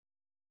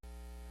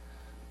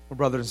Well,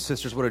 brothers and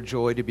sisters, what a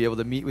joy to be able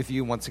to meet with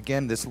you once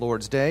again this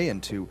Lord's Day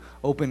and to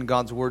open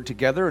God's Word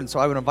together. And so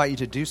I would invite you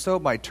to do so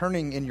by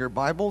turning in your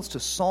Bibles to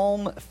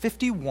Psalm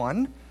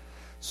 51.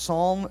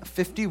 Psalm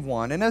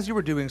 51. And as you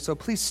were doing so,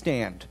 please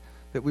stand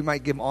that we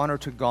might give honor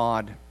to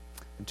God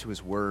and to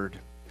His Word.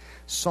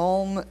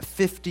 Psalm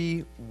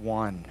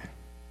 51.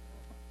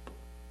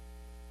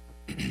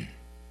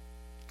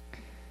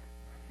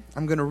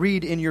 I'm going to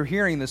read in your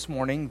hearing this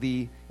morning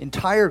the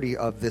entirety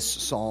of this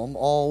psalm,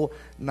 all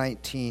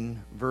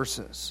 19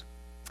 verses.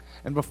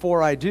 And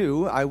before I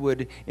do, I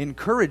would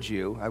encourage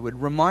you, I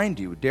would remind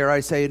you, dare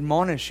I say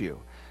admonish you,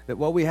 that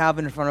what we have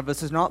in front of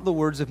us is not the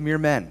words of mere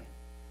men,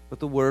 but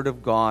the word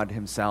of God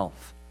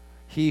Himself.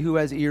 He who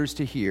has ears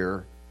to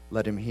hear,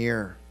 let him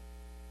hear.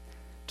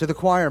 To the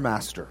choir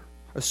master,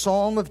 a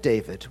psalm of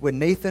David, when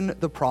Nathan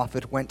the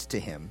prophet went to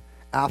him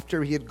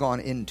after he had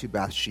gone into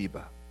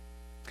Bathsheba.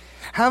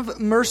 Have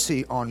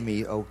mercy on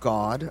me, O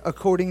God,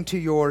 according to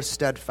your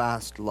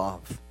steadfast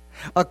love.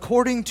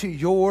 According to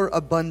your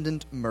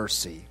abundant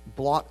mercy,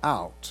 blot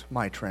out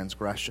my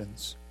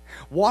transgressions.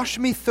 Wash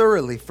me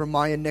thoroughly from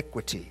my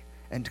iniquity,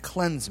 and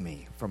cleanse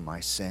me from my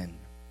sin.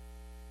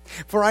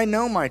 For I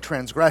know my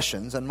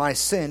transgressions, and my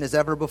sin is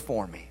ever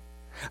before me.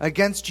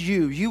 Against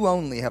you, you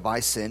only have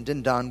I sinned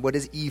and done what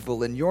is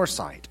evil in your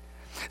sight,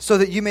 so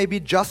that you may be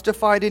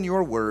justified in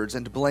your words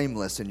and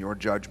blameless in your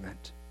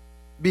judgment.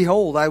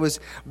 Behold, I was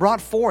brought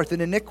forth in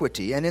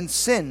iniquity, and in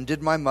sin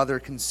did my mother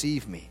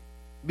conceive me.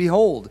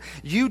 Behold,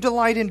 you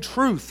delight in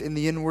truth in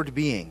the inward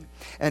being,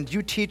 and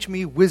you teach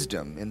me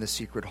wisdom in the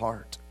secret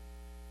heart.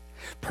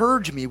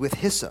 Purge me with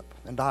hyssop,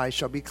 and I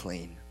shall be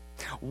clean.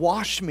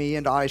 Wash me,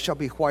 and I shall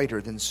be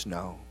whiter than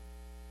snow.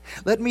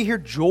 Let me hear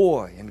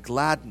joy and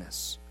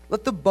gladness.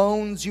 Let the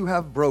bones you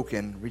have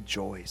broken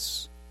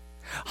rejoice.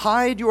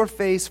 Hide your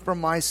face from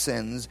my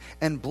sins,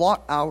 and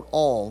blot out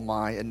all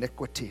my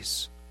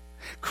iniquities.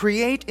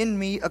 Create in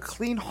me a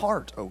clean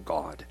heart, O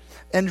God,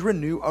 and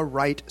renew a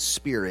right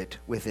spirit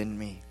within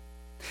me.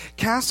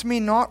 Cast me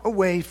not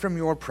away from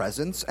your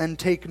presence, and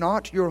take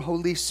not your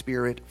Holy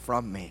Spirit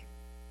from me.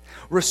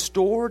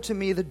 Restore to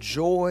me the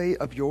joy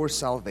of your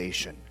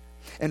salvation,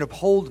 and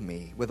uphold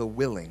me with a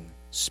willing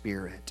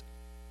spirit.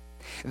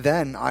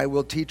 Then I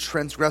will teach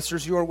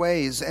transgressors your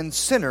ways, and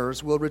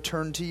sinners will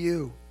return to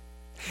you.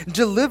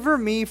 Deliver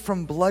me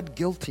from blood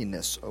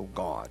guiltiness, O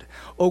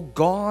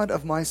God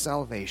of my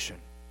salvation.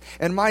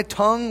 And my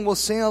tongue will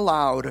sing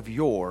aloud of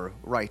your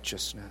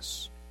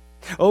righteousness.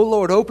 O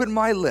Lord, open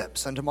my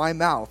lips, and my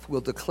mouth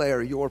will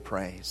declare your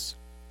praise.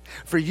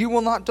 For you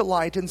will not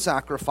delight in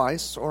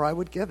sacrifice, or I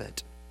would give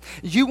it.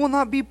 You will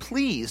not be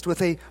pleased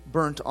with a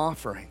burnt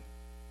offering.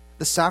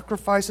 The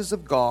sacrifices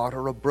of God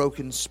are a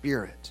broken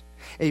spirit.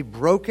 A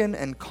broken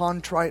and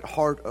contrite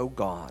heart, O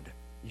God,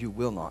 you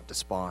will not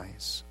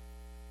despise.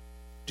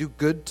 Do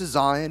good to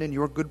Zion in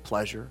your good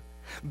pleasure.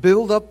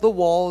 Build up the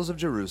walls of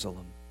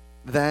Jerusalem.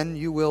 Then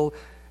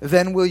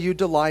will you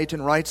delight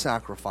in right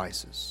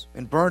sacrifices,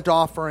 in burnt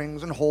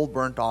offerings and whole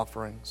burnt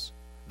offerings.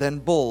 Then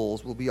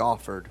bulls will be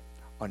offered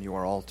on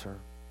your altar.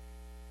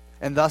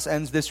 And thus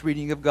ends this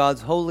reading of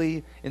God's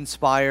holy,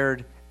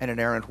 inspired, and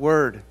inerrant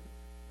word.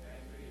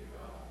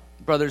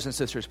 Brothers and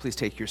sisters, please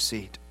take your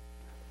seat.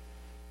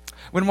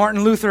 When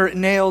Martin Luther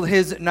nailed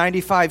his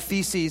 95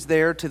 Theses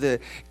there to the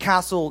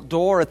castle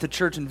door at the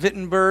church in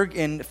Wittenberg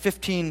in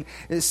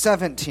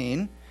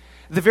 1517,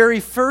 the very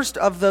first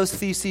of those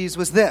theses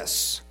was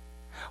this: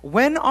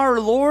 when our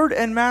Lord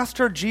and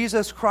Master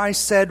Jesus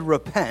Christ said,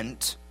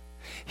 repent,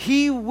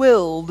 He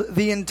willed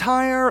the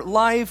entire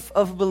life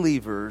of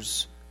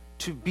believers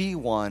to be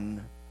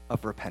one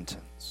of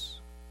repentance.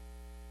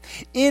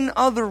 In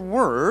other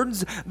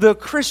words, the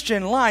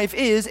Christian life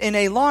is, in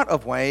a lot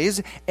of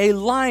ways, a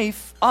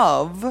life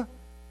of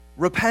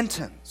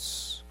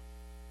repentance.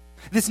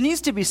 This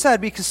needs to be said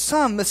because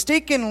some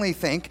mistakenly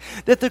think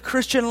that the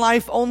Christian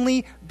life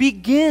only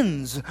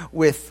begins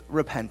with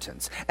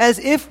repentance, as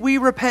if we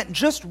repent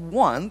just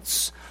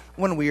once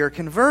when we are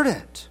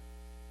converted.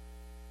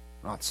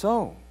 Not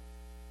so.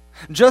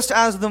 Just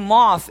as the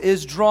moth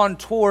is drawn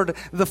toward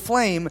the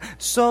flame,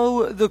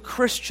 so the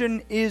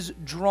Christian is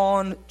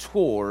drawn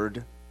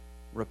toward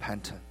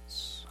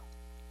repentance.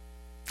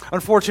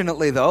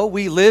 Unfortunately, though,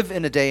 we live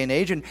in a day and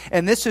age, and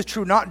this is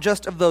true not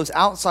just of those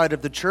outside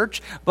of the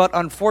church, but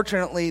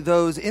unfortunately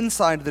those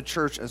inside the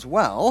church as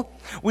well.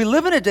 We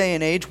live in a day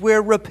and age where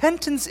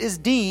repentance is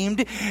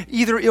deemed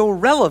either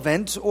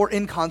irrelevant or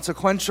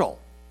inconsequential.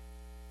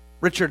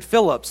 Richard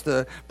Phillips,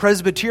 the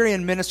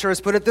Presbyterian minister,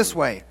 has put it this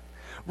way: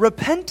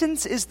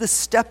 repentance is the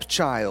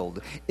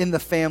stepchild in the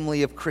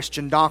family of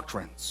Christian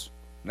doctrines,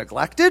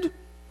 neglected,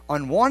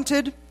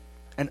 unwanted,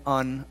 and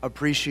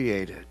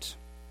unappreciated.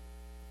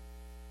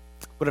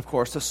 But of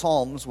course, the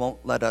Psalms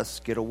won't let us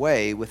get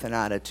away with an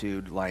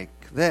attitude like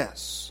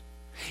this.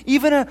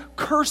 Even a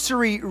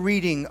cursory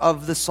reading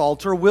of the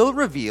Psalter will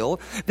reveal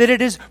that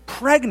it is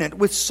pregnant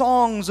with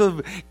songs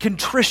of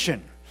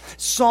contrition,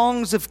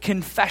 songs of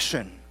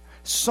confession,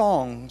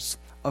 songs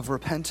of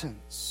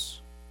repentance.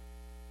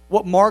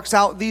 What marks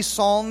out these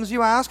psalms,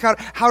 you ask?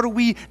 How do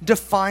we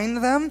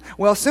define them?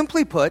 Well,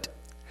 simply put,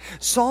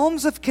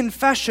 psalms of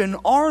confession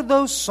are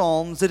those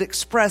psalms that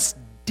express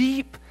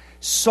deep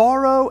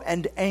sorrow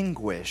and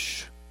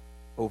anguish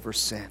over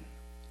sin.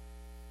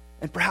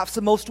 And perhaps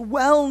the most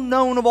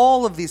well-known of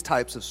all of these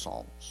types of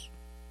psalms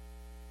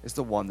is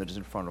the one that is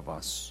in front of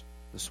us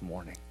this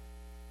morning.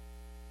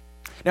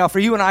 Now, for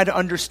you and I to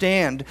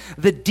understand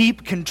the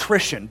deep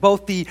contrition,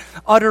 both the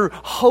utter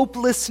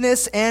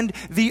hopelessness and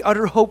the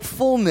utter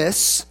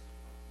hopefulness,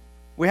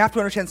 we have to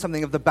understand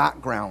something of the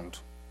background.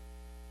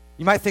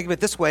 You might think of it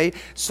this way: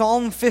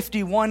 Psalm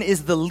 51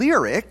 is the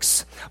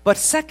lyrics, but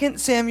 2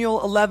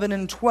 Samuel 11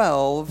 and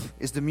 12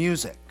 is the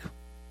music.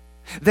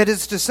 That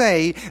is to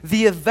say,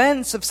 the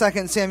events of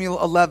 2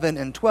 Samuel 11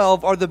 and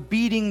 12 are the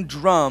beating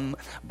drum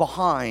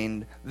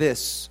behind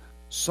this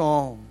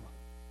psalm.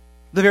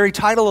 The very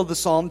title of the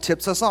psalm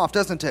tips us off,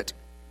 doesn't it?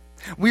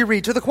 We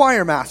read, "To the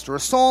choir master, a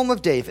psalm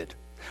of David,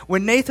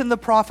 when Nathan the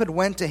prophet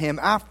went to him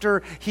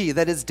after he,"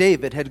 that is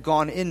David, "had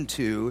gone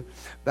into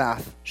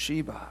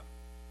Bathsheba."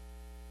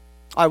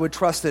 I would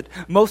trust that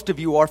most of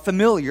you are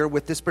familiar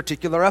with this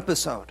particular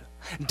episode.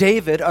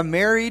 David, a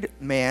married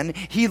man,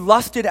 he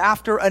lusted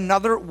after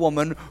another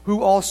woman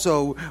who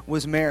also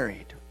was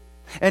married.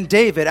 And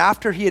David,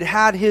 after he had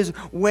had his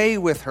way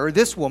with her,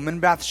 this woman,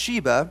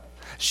 Bathsheba,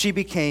 she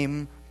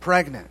became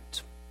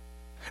pregnant.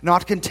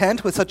 Not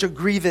content with such a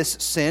grievous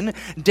sin,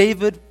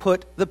 David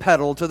put the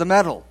pedal to the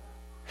metal.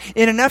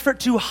 In an effort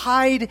to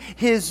hide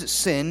his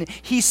sin,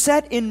 he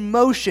set in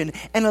motion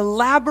an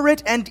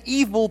elaborate and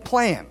evil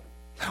plan.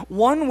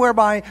 One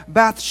whereby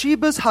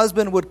Bathsheba's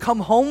husband would come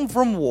home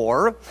from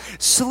war,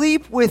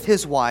 sleep with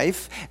his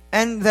wife,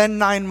 and then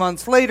 9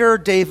 months later,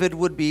 David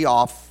would be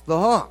off the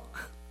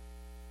hook.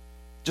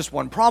 Just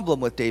one problem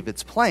with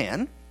David's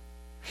plan.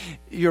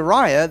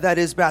 Uriah, that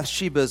is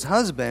Bathsheba's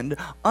husband,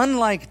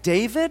 unlike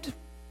David,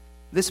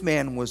 this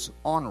man was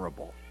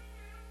honorable.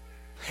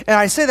 And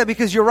I say that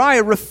because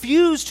Uriah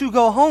refused to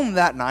go home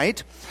that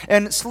night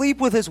and sleep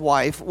with his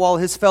wife while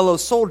his fellow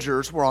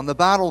soldiers were on the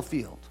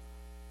battlefield.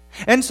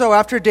 And so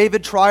after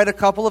David tried a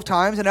couple of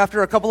times and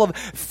after a couple of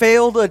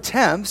failed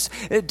attempts,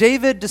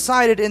 David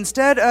decided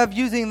instead of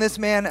using this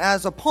man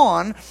as a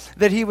pawn,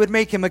 that he would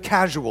make him a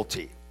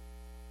casualty.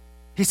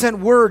 He sent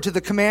word to the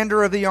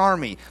commander of the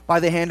army, by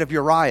the hand of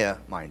Uriah,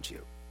 mind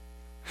you,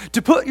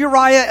 to put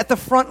Uriah at the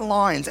front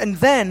lines, and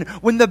then,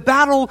 when the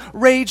battle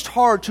raged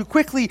hard, to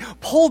quickly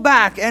pull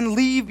back and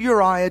leave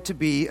Uriah to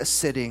be a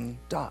sitting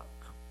duck.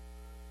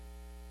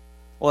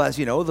 Well, as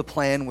you know, the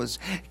plan was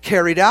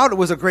carried out. It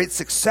was a great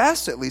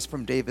success, at least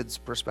from David's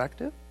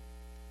perspective.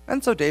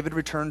 And so David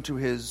returned to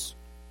his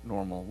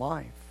normal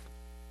life.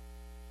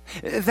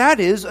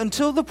 That is,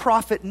 until the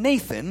prophet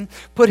Nathan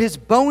put his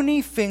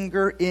bony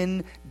finger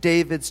in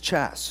David's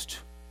chest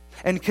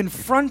and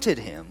confronted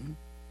him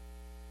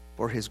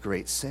for his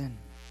great sin.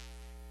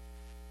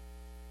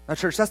 Now,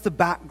 church, that's the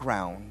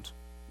background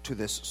to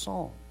this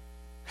psalm.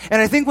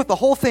 And I think what the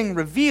whole thing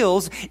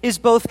reveals is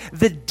both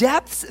the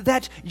depths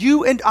that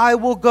you and I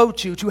will go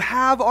to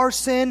have our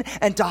sin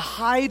and to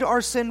hide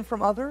our sin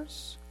from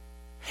others.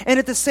 And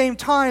at the same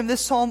time,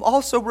 this psalm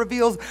also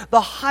reveals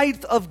the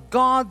height of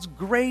God's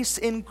grace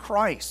in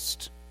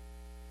Christ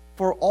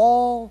for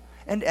all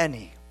and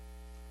any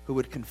who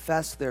would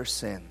confess their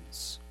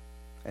sins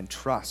and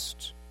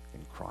trust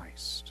in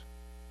Christ.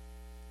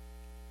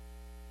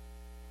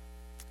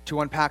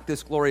 To unpack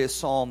this glorious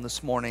psalm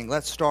this morning,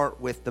 let's start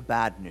with the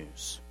bad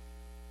news.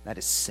 That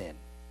is sin.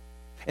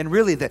 And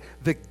really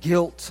the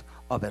guilt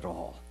of it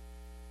all.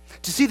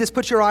 To see this,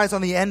 put your eyes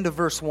on the end of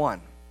verse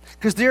 1.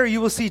 Because there you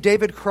will see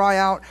David cry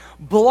out,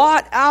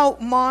 "Blot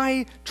out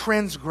my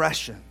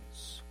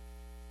transgressions."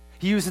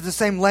 He uses the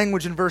same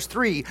language in verse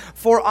 3,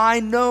 "For I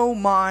know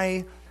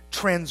my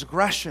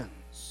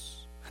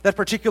transgressions." That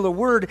particular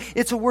word,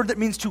 it's a word that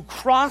means to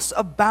cross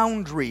a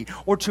boundary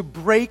or to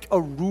break a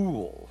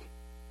rule.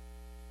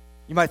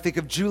 You might think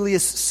of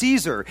Julius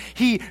Caesar.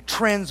 He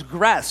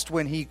transgressed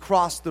when he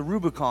crossed the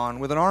Rubicon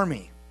with an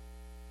army.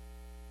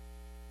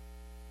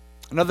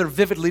 Another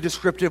vividly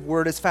descriptive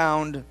word is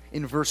found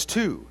in verse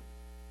 2.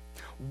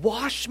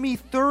 "Wash me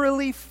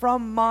thoroughly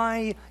from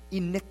my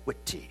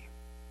iniquity."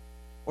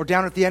 Or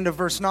down at the end of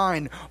verse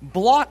 9,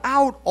 "Blot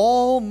out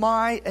all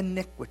my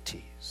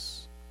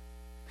iniquities."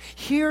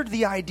 Here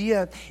the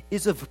idea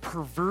is of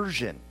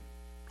perversion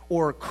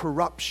or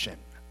corruption.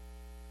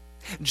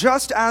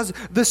 Just as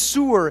the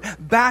sewer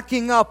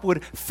backing up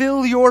would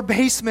fill your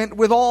basement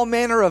with all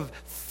manner of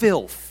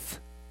filth,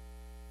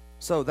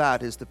 so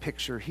that is the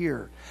picture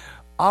here.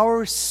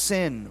 Our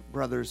sin,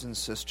 brothers and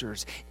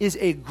sisters, is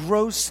a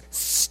gross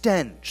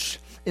stench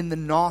in the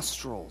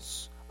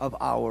nostrils of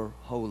our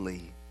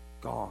holy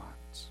God.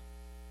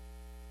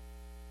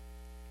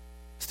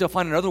 Still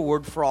find another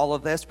word for all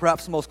of this,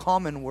 perhaps the most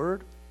common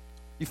word.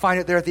 You find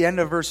it there at the end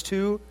of verse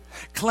 2.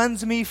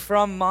 "Cleanse me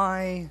from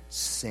my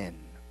sin."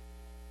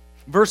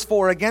 Verse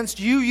 4, "Against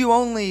you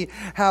only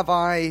have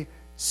I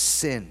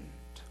sinned."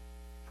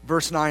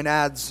 Verse 9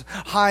 adds,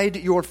 "Hide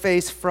your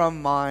face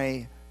from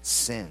my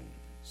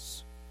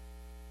sins."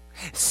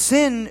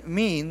 Sin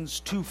means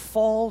to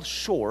fall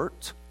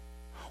short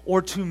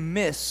or to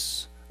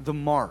miss the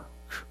mark.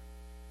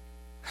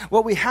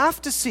 What we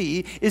have to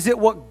see is that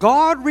what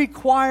God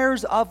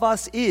requires of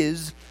us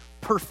is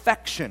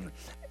perfection,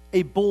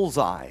 a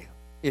bullseye,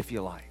 if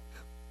you like.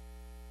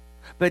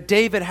 But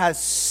David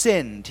has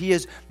sinned. He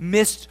has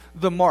missed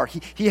the mark.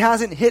 He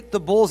hasn't hit the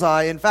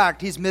bullseye. In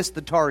fact, he's missed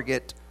the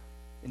target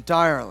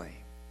entirely.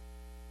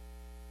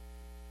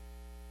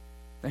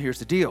 Now here's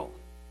the deal.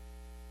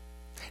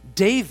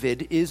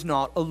 David is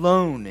not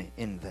alone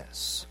in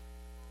this.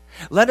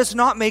 Let us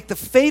not make the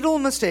fatal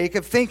mistake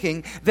of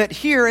thinking that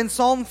here in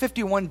Psalm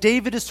 51,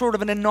 David is sort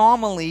of an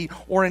anomaly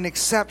or an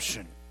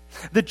exception.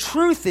 The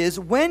truth is,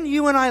 when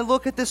you and I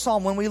look at this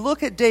psalm, when we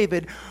look at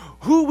David,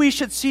 who we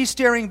should see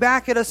staring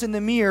back at us in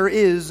the mirror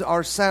is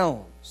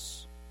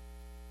ourselves.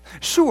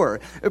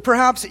 Sure,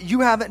 perhaps you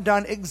haven't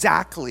done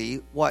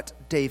exactly what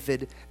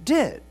David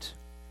did.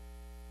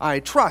 I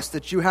trust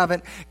that you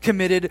haven't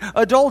committed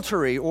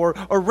adultery or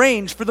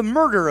arranged for the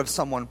murder of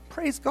someone.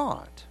 Praise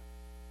God.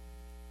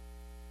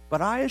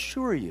 But I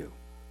assure you,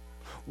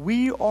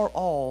 we are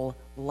all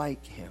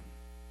like him.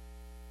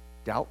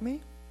 Doubt me?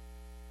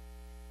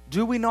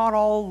 Do we not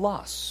all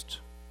lust?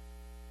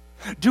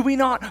 Do we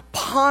not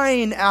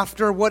pine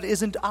after what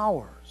isn't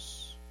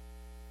ours?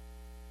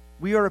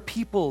 We are a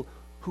people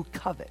who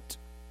covet,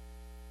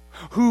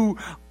 who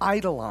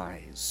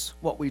idolize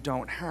what we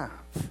don't have.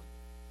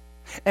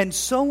 And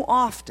so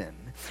often,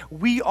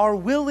 we are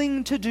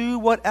willing to do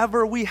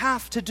whatever we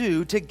have to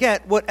do to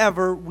get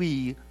whatever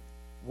we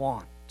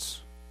want.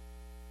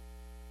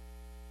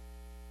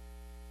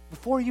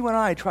 Before you and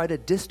I try to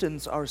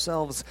distance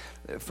ourselves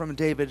from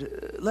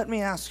David, let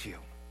me ask you,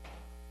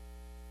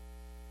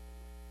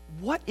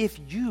 what if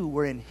you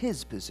were in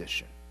his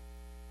position?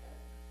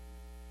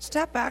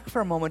 Step back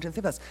for a moment and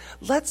think about this.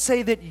 Let's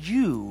say that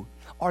you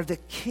are the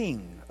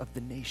king of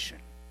the nation.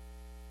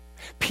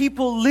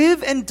 People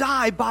live and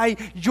die by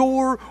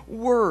your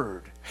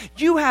word.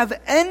 You have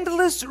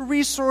endless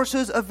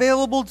resources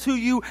available to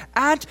you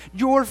at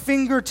your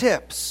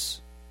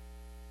fingertips.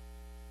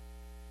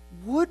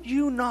 Would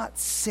you not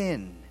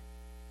sin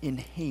in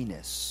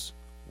heinous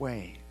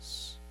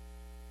ways?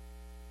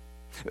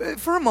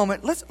 For a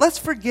moment, let's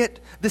forget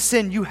the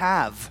sin you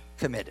have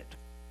committed.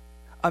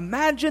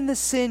 Imagine the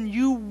sin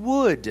you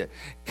would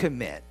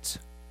commit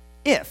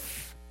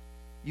if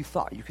you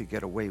thought you could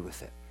get away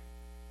with it.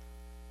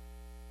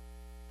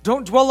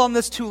 Don't dwell on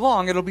this too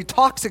long. It'll be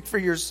toxic for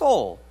your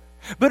soul.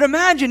 But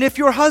imagine if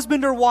your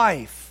husband or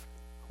wife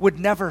would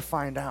never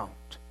find out.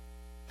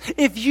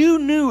 If you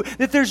knew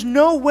that there's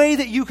no way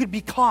that you could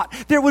be caught,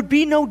 there would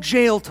be no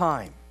jail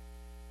time.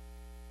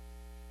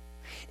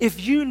 If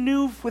you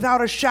knew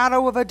without a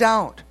shadow of a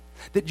doubt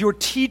that your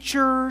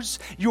teachers,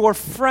 your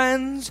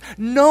friends,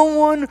 no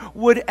one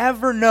would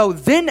ever know,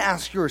 then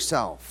ask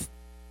yourself,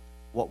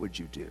 what would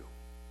you do?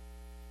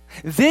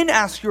 Then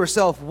ask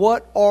yourself,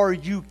 what are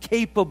you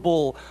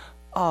capable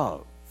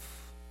of?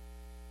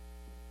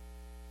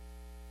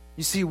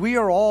 You see, we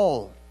are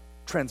all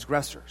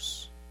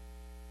transgressors.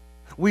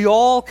 We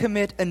all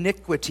commit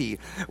iniquity.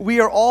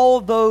 We are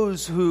all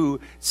those who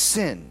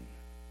sin.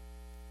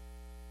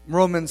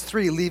 Romans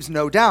 3 leaves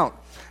no doubt.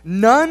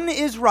 None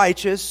is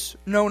righteous,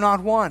 no,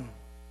 not one.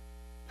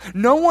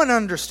 No one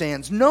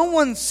understands. No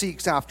one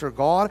seeks after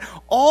God.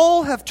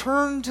 All have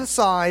turned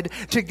aside.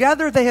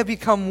 Together they have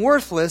become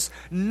worthless.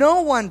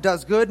 No one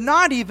does good,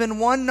 not even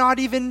one, not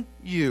even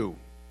you.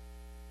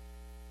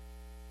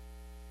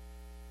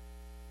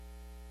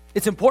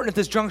 It's important at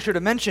this juncture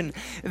to mention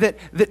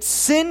that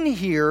sin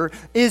here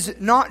is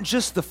not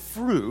just the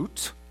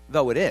fruit,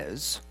 though it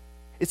is.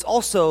 It's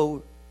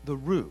also the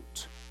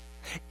root.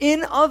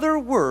 In other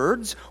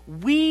words,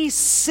 we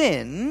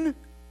sin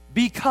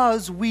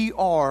because we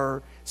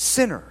are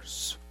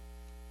sinners.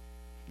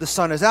 The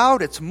sun is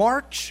out, it's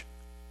March.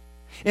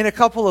 In a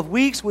couple of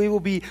weeks, we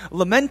will be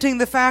lamenting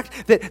the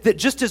fact that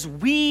just as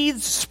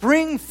weeds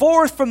spring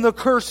forth from the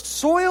cursed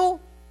soil,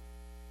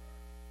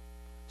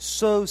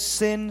 so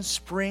sin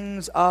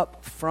springs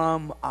up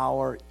from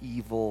our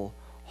evil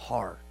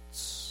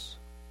hearts.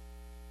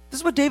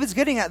 This is what David's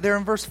getting at there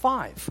in verse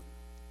 5.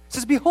 It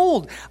says,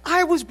 behold,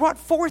 I was brought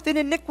forth in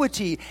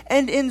iniquity,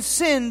 and in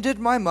sin did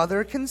my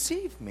mother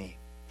conceive me.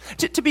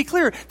 To be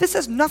clear, this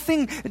has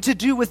nothing to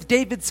do with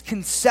David's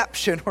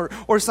conception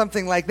or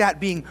something like that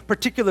being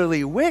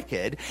particularly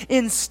wicked.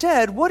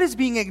 Instead, what is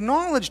being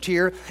acknowledged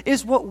here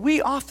is what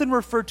we often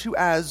refer to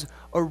as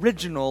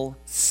original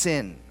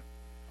sin.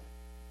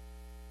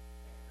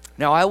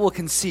 Now, I will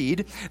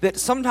concede that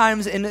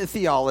sometimes in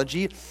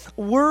theology,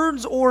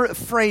 words or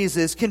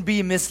phrases can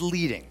be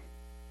misleading.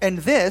 And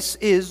this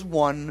is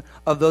one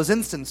of those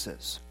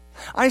instances.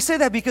 I say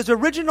that because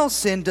original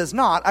sin does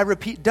not, I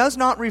repeat, does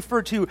not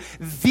refer to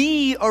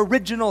the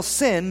original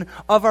sin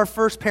of our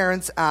first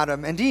parents,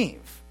 Adam and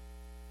Eve.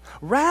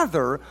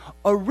 Rather,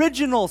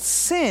 original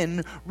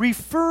sin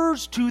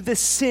refers to the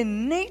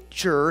sin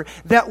nature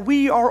that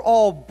we are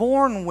all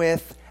born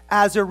with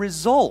as a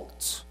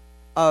result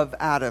of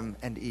Adam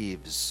and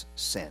Eve's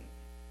sin.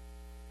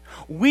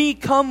 We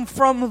come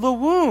from the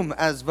womb,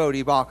 as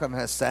Vodi Bakum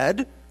has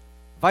said,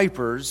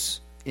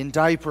 vipers in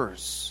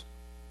diapers.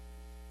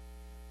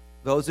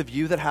 Those of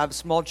you that have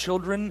small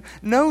children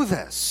know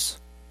this.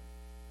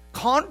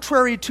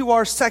 Contrary to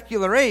our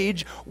secular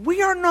age,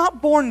 we are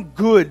not born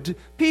good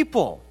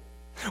people.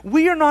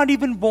 We are not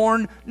even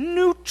born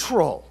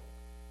neutral.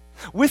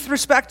 With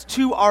respect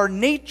to our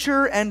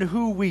nature and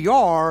who we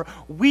are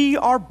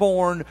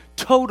born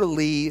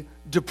totally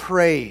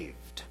depraved.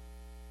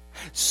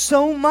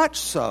 So much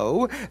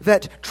so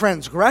that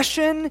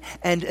transgression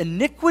and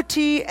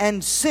iniquity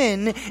and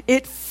sin,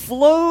 it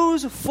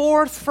flows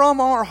forth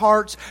from our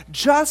hearts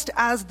just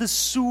as the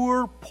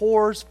sewer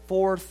pours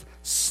forth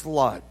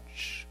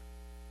sludge.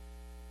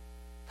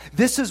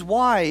 This is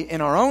why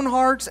in our own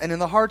hearts and in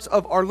the hearts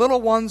of our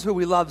little ones who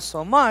we love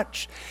so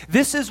much,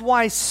 this is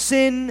why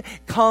sin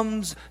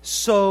comes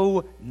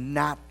so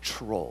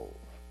natural.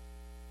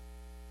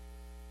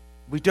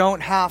 We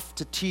don't have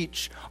to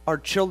teach our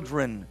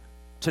children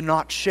to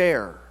not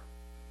share.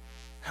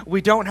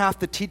 We don't have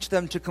to teach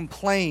them to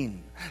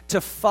complain,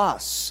 to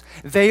fuss.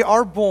 They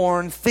are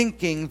born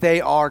thinking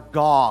they are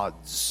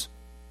gods.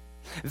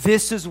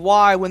 This is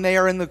why when they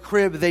are in the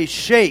crib, they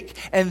shake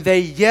and they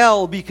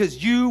yell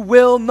because you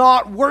will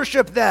not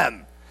worship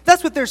them.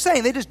 That's what they're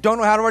saying. They just don't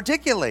know how to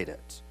articulate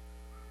it.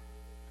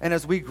 And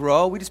as we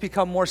grow, we just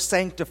become more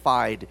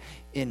sanctified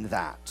in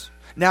that.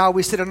 Now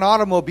we sit in an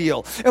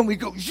automobile and we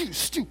go, you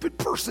stupid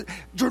person,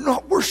 you're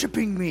not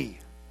worshiping me.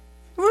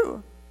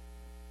 We're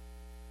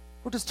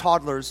just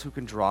toddlers who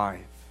can drive.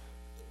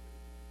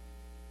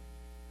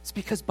 It's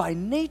because by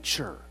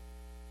nature,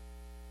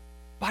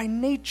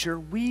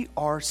 we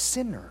are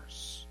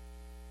sinners.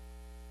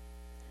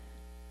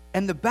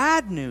 And the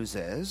bad news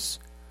is,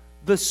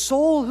 the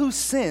soul who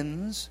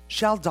sins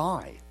shall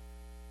die.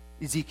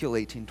 Ezekiel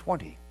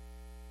 18:20.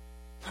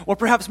 Or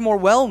perhaps more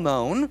well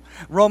known,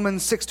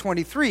 Romans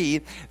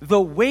 6:23,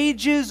 the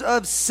wages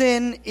of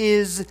sin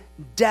is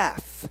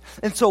death.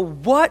 And so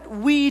what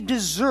we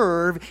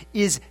deserve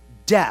is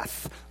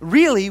death.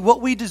 Really,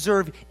 what we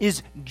deserve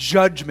is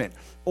judgment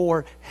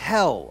or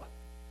hell.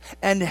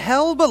 And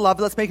hell,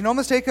 beloved, let's make no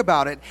mistake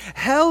about it,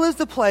 hell is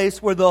the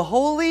place where the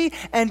holy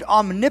and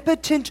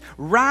omnipotent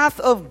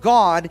wrath of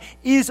God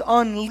is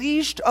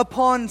unleashed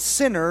upon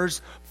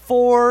sinners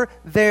for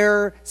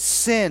their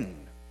sin.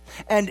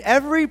 And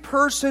every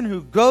person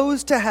who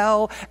goes to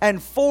hell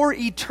and for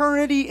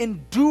eternity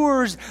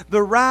endures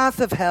the wrath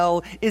of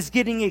hell is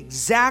getting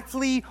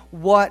exactly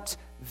what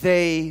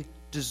they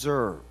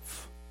deserve.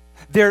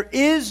 There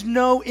is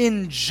no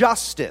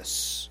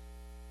injustice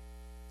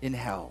in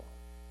hell,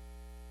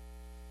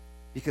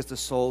 because the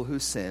soul who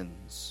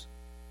sins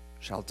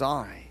shall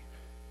die.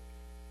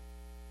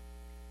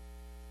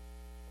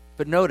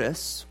 But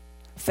notice,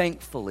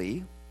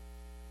 thankfully,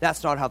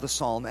 that's not how the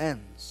psalm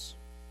ends.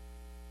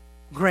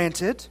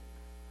 Granted,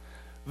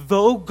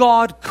 though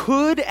God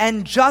could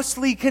and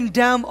justly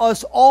condemn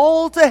us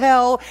all to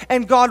hell,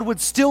 and God would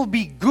still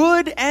be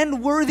good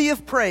and worthy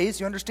of praise,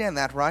 you understand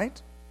that,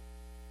 right?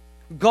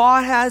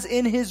 God has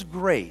in His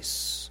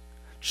grace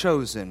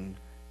chosen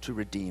to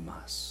redeem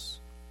us.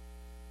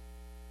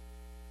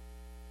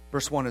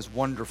 Verse 1 is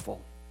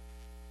wonderful.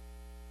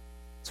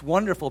 It's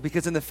wonderful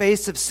because in the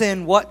face of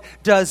sin, what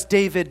does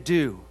David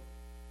do?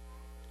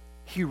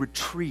 He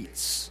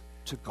retreats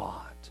to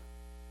God.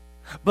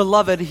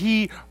 Beloved,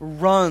 he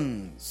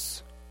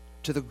runs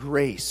to the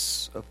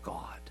grace of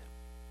God.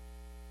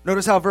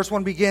 Notice how verse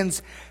 1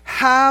 begins,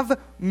 have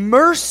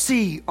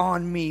mercy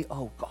on me,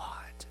 O God.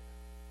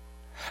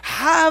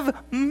 Have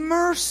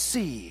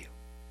mercy.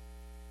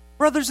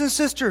 Brothers and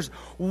sisters,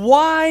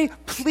 why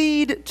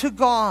plead to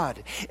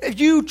God?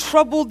 You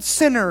troubled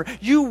sinner,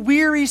 you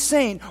weary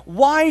saint,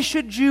 why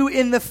should you,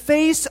 in the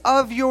face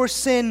of your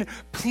sin,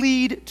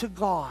 plead to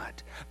God?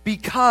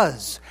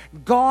 Because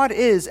God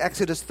is,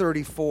 Exodus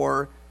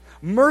 34,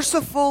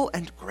 merciful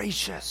and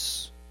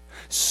gracious,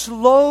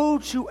 slow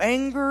to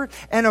anger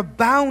and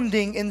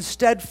abounding in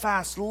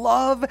steadfast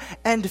love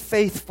and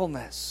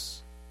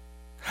faithfulness.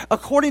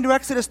 According to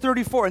Exodus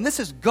 34, and this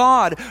is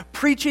God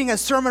preaching a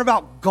sermon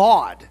about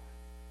God.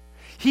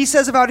 He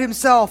says about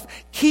himself,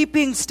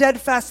 keeping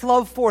steadfast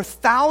love for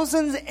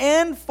thousands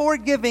and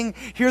forgiving,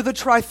 hear the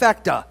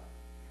trifecta,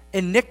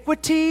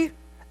 iniquity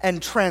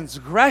and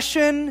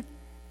transgression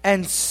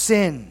and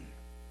sin.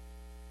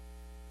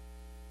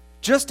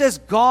 Just as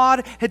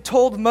God had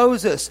told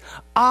Moses,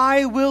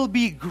 I will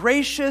be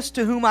gracious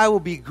to whom I will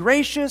be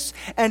gracious,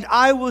 and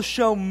I will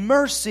show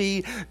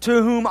mercy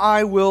to whom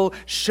I will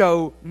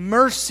show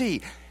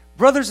mercy.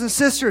 Brothers and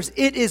sisters,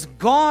 it is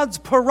God's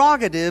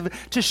prerogative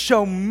to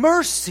show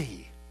mercy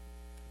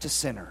to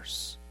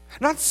sinners.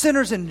 Not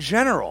sinners in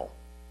general,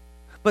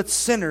 but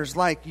sinners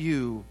like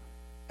you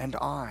and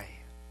I.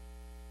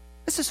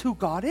 This is who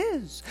God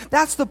is.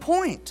 That's the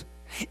point.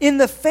 In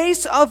the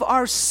face of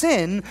our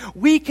sin,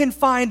 we can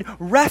find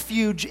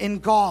refuge in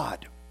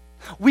God.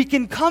 We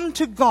can come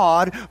to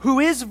God, who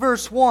is,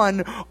 verse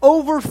 1,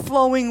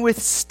 overflowing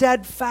with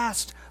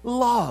steadfast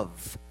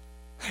love.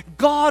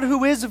 God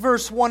who is,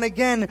 verse 1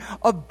 again,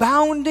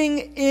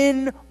 abounding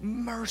in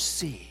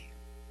mercy.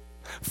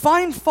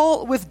 Find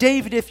fault with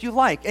David if you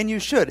like, and you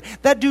should.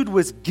 That dude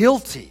was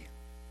guilty.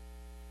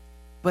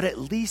 But at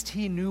least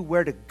he knew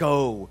where to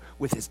go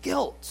with his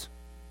guilt.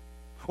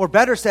 Or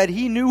better said,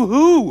 he knew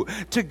who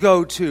to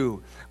go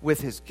to with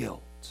his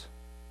guilt.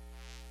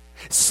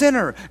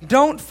 Sinner,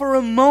 don't for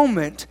a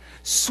moment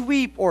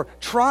sweep or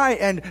try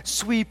and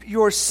sweep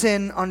your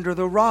sin under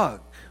the rug.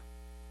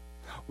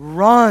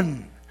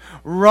 Run.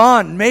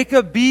 Make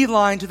a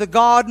beeline to the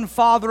God and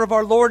Father of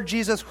our Lord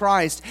Jesus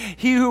Christ.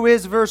 He who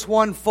is, verse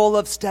 1, full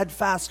of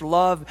steadfast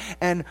love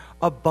and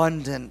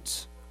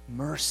abundant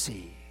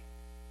mercy.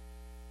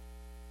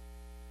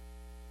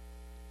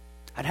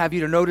 I'd have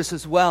you to notice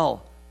as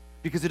well,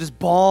 because it is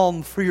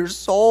balm for your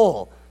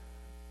soul.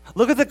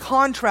 Look at the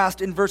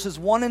contrast in verses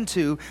 1 and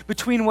 2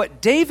 between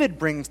what David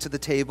brings to the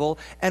table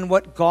and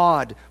what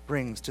God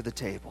brings to the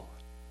table.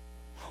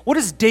 What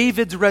does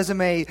David's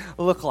resume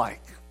look like?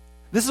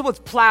 This is what's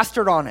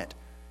plastered on it: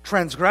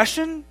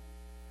 transgression,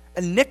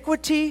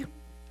 iniquity,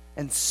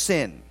 and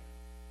sin.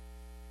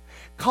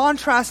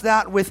 Contrast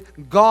that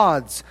with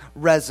God's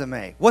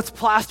resume. What's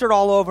plastered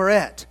all over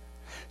it?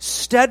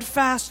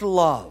 Steadfast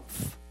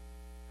love,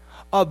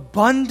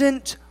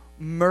 abundant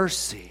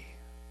mercy.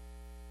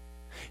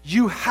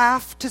 You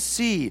have to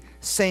see,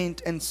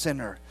 saint and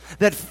sinner,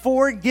 that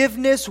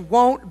forgiveness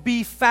won't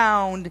be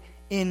found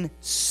in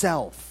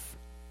self.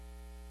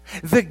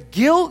 The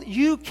guilt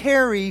you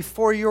carry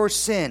for your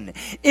sin,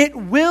 it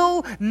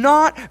will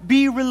not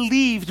be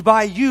relieved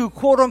by you,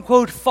 quote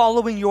unquote,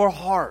 following your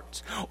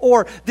heart,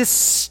 or this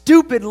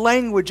stupid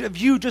language of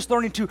you just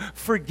learning to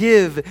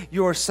forgive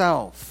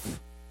yourself.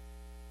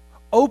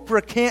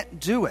 Oprah can't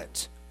do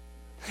it.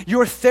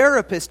 Your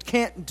therapist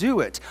can't do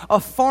it.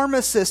 A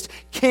pharmacist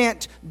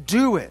can't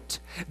do it.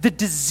 The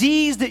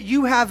disease that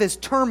you have is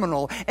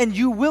terminal, and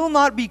you will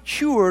not be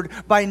cured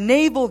by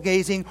navel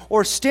gazing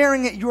or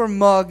staring at your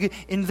mug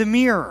in the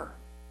mirror.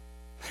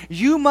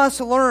 You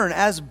must learn,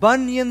 as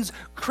Bunyan's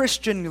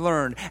Christian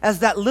learned, as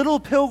that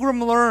little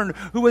pilgrim learned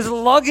who was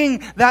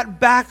lugging that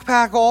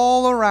backpack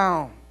all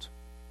around,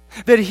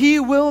 that he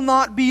will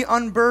not be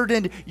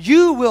unburdened,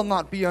 you will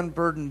not be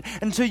unburdened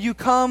until you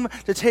come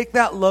to take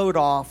that load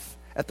off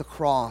at the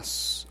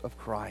cross of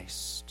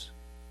Christ.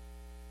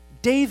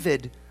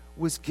 David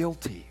was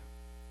guilty.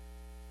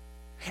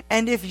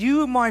 And if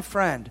you, my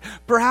friend,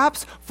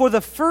 perhaps for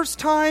the first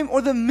time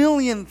or the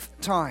millionth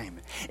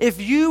time,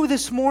 if you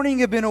this morning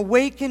have been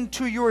awakened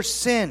to your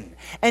sin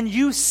and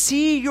you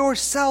see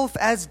yourself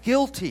as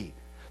guilty,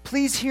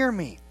 please hear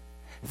me.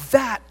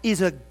 That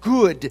is a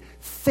good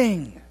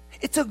thing.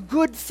 It's a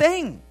good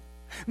thing.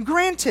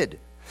 Granted,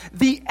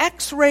 the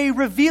X-ray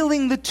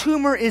revealing the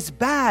tumor is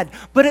bad,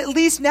 but at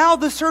least now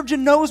the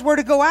surgeon knows where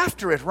to go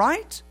after it,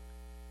 right?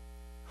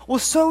 Well,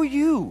 so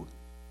you.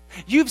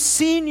 You've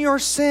seen your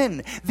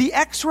sin. The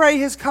X-ray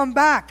has come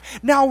back.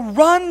 Now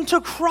run to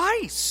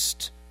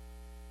Christ.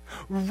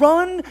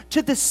 Run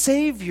to the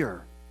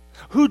Savior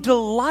who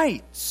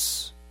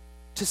delights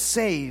to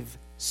save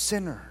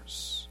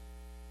sinners.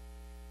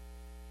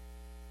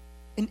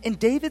 In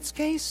David's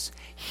case,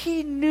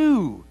 he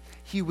knew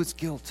he was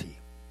guilty.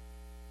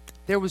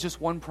 There was just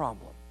one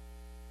problem.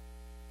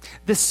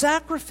 The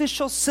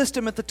sacrificial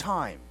system at the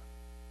time,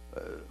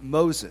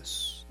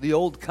 Moses, the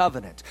Old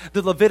Covenant,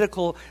 the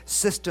Levitical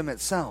system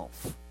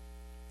itself,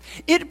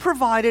 it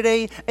provided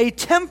a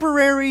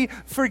temporary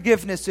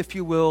forgiveness, if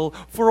you will,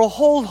 for a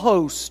whole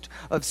host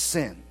of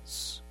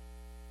sins.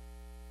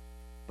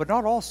 But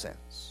not all sins.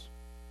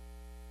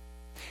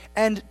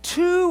 And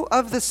two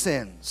of the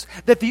sins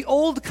that the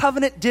Old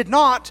Covenant did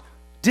not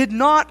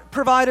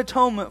provide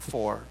atonement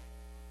for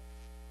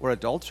were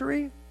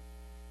adultery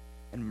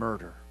and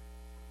murder.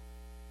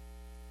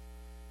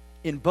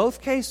 In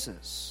both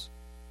cases,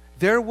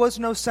 there was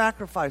no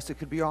sacrifice that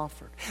could be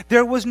offered.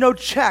 There was no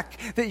check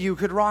that you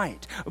could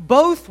write.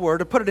 Both were,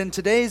 to put it in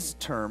today's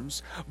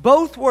terms,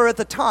 both were at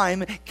the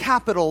time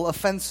capital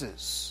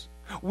offenses,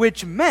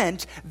 which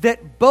meant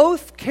that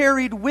both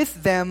carried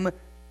with them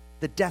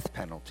the death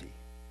penalty.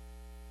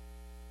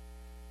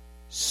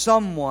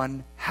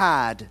 Someone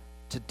had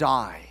to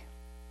die.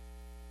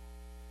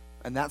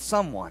 And that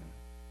someone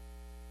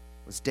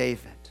was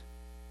David.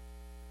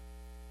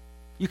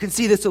 You can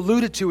see this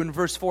alluded to in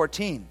verse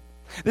 14.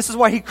 This is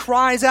why he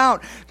cries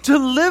out,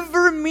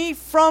 "Deliver me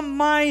from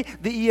my,"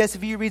 the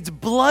ESV reads,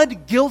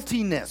 "blood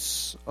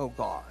guiltiness, O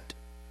God."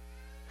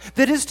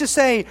 That is to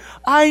say,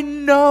 I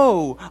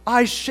know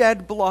I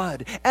shed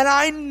blood, and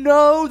I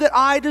know that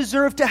I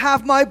deserve to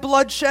have my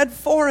blood shed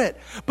for it.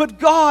 But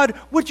God,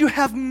 would you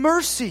have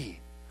mercy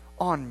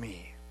on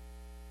me?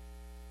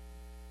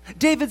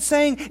 David's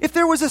saying, if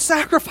there was a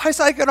sacrifice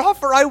I could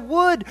offer, I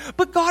would.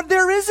 But God,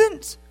 there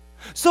isn't.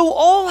 So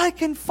all I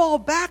can fall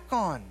back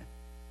on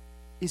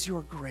is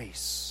your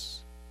grace.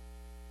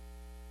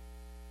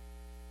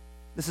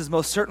 This is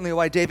most certainly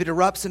why David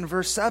erupts in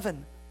verse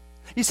 7.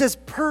 He says,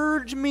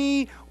 "Purge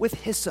me with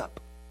hyssop,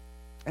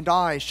 and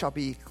I shall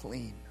be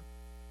clean."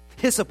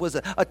 Hyssop was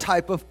a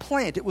type of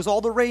plant. It was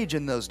all the rage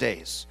in those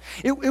days.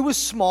 It was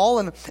small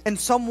and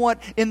somewhat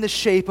in the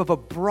shape of a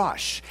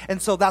brush.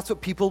 And so that's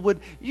what people would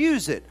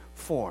use it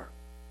for.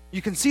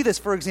 You can see this,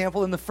 for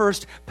example, in the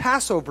first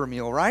Passover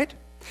meal, right?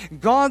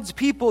 God's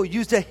people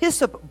used a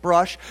hyssop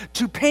brush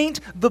to paint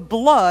the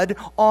blood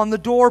on the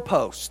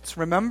doorposts,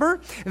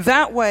 remember?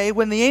 That way,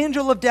 when the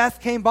angel of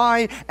death came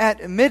by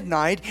at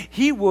midnight,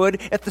 he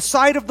would, at the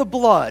sight of the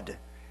blood,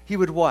 he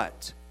would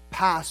what?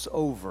 Pass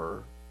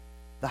over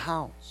the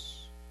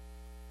house.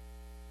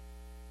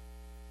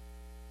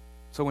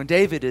 So when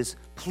David is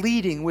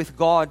pleading with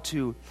God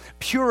to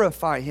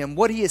purify him,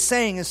 what he is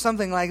saying is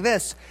something like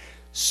this: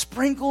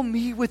 sprinkle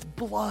me with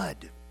blood,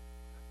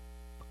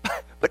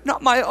 but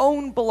not my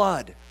own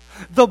blood.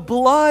 The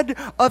blood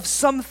of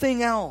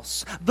something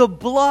else. The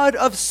blood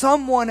of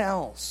someone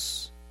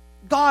else.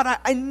 God,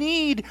 I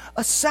need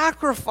a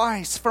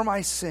sacrifice for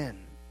my sin,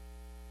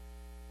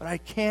 but I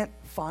can't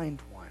find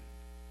one.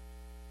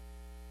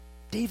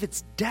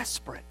 David's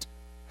desperate.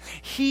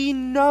 He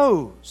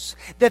knows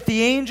that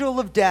the angel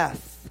of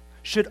death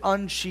should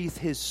unsheath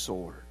his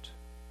sword.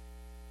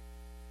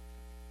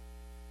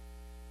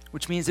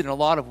 Which means that in a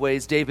lot of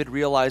ways, David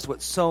realized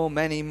what so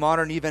many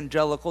modern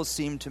evangelicals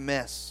seem to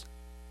miss.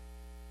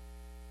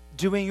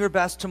 Doing your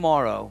best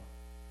tomorrow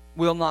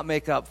will not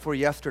make up for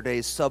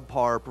yesterday's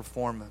subpar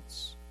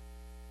performance.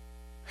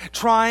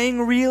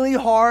 Trying really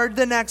hard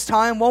the next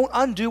time won't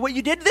undo what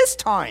you did this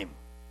time.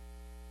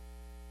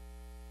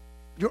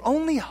 Your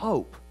only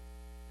hope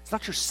is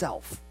not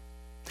yourself.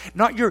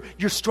 Not your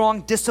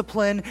strong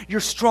discipline,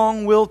 your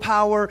strong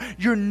willpower,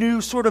 your new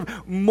sort of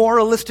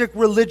moralistic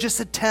religious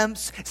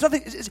attempts.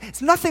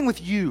 It's nothing with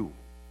you.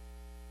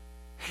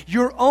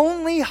 Your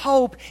only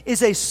hope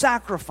is a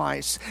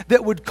sacrifice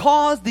that would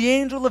cause the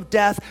angel of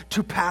death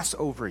to pass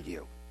over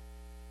you.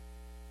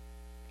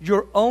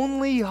 Your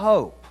only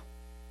hope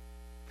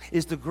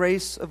is the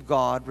grace of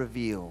God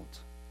revealed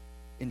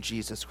in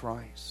Jesus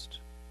Christ.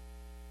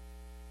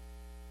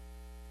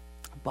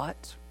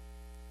 But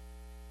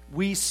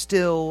we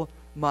still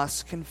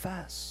must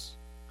confess.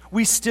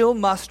 We still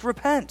must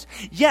repent.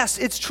 Yes,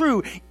 it's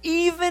true.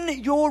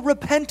 Even your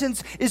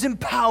repentance is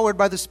empowered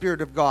by the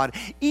Spirit of God.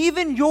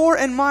 Even your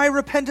and my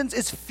repentance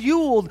is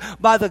fueled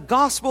by the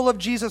gospel of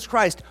Jesus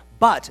Christ.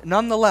 But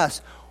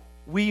nonetheless,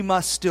 we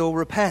must still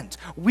repent.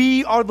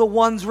 We are the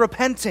ones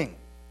repenting.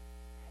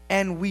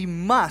 And we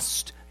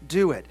must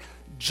do it.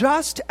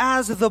 Just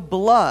as the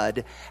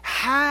blood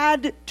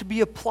had to be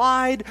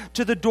applied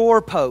to the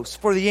doorpost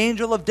for the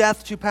angel of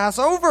death to pass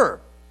over,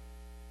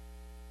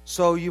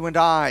 so you and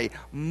I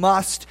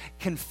must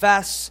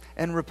confess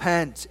and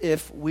repent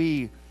if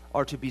we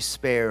are to be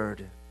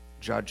spared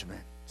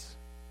judgment.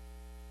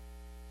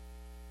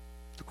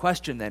 The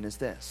question then is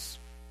this: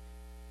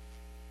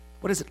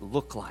 what does it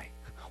look like?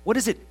 What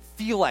does it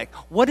feel like?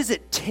 What does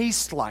it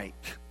taste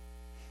like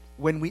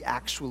when we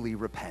actually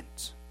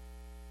repent?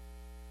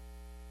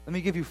 Let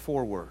me give you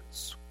 4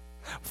 words.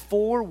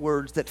 4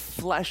 words that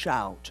flesh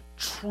out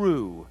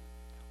true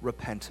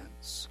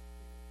repentance.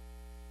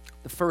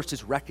 The first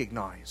is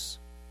recognize.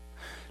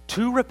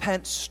 To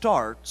repent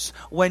starts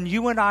when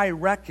you and I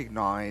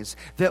recognize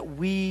that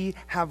we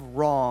have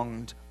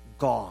wronged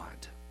God.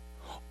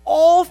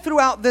 All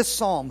throughout this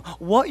psalm,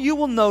 what you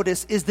will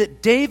notice is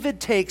that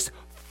David takes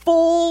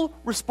full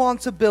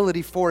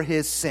responsibility for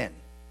his sin.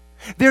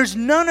 There's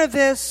none of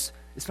this,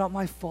 it's not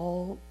my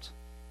fault,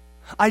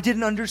 I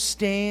didn't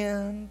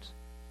understand.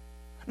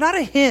 Not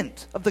a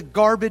hint of the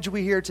garbage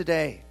we hear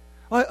today.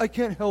 I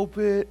can't help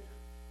it.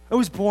 I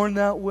was born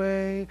that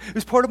way. It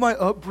was part of my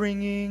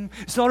upbringing.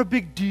 It's not a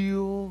big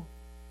deal.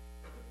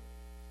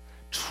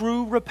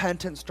 True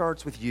repentance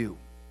starts with you.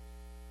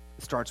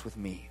 It starts with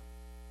me.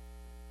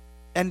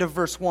 End of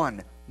verse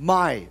 1,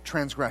 my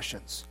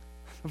transgressions.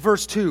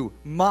 Verse 2,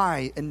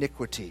 my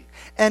iniquity.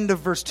 End of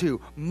verse 2,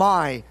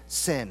 my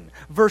sin.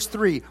 Verse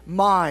 3,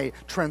 my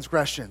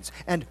transgressions.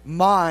 And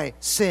my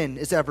sin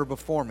is ever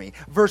before me.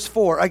 Verse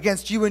 4,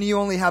 against you and you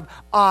only have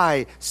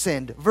I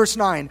sinned. Verse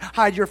 9,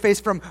 hide your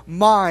face from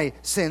my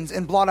sins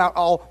and blot out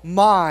all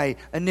my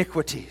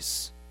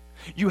iniquities.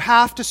 You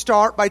have to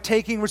start by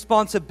taking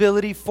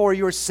responsibility for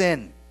your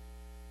sin.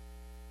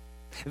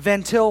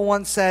 Van Til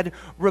once said,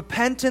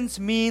 repentance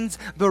means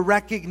the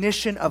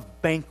recognition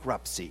of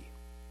bankruptcy.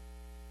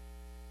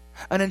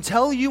 And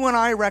until you and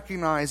I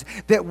recognize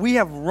that we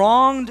have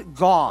wronged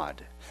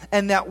God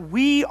and that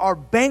we are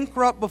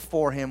bankrupt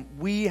before Him,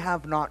 we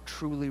have not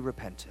truly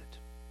repented.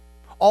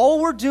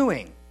 All we're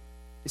doing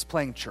is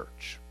playing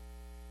church.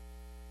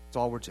 That's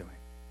all we're doing.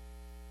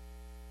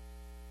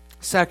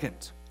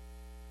 Second,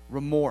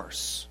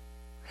 remorse.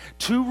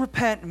 To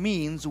repent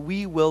means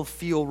we will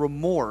feel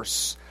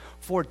remorse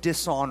for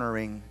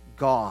dishonoring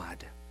God.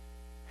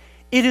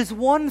 It is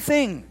one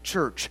thing,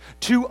 church,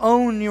 to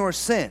own your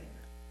sin.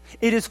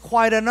 It is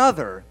quite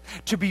another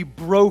to be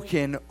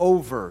broken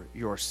over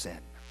your sin.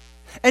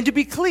 And to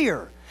be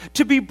clear,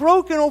 to be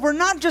broken over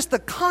not just the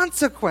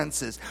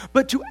consequences,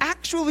 but to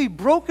actually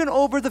broken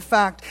over the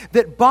fact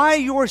that by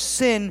your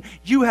sin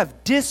you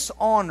have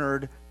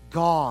dishonored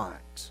God.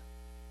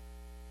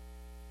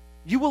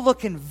 You will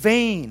look in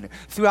vain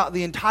throughout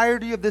the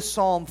entirety of this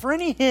psalm for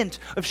any hint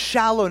of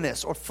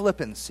shallowness or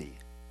flippancy.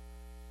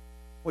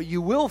 What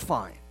you will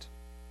find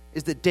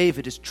is that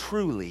David is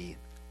truly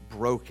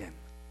broken.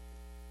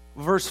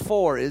 Verse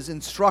 4 is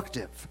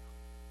instructive.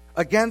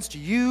 Against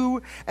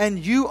you and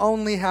you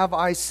only have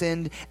I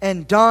sinned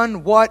and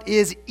done what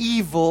is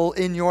evil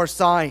in your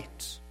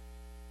sight,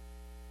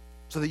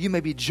 so that you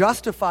may be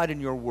justified in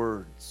your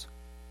words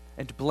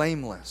and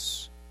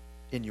blameless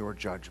in your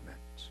judgment.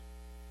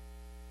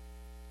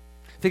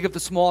 Think of the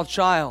small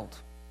child,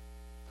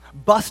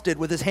 busted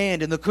with his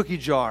hand in the cookie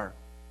jar.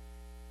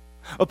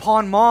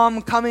 Upon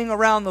mom coming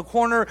around the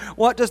corner,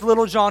 what does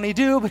little Johnny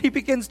do? But he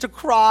begins to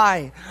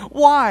cry.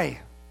 Why?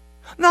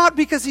 Not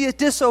because he had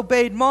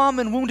disobeyed mom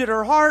and wounded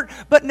her heart,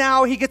 but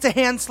now he gets a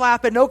hand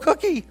slap and no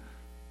cookie.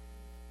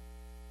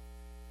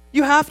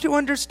 You have to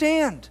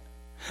understand,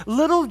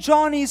 little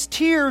Johnny's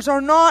tears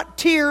are not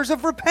tears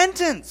of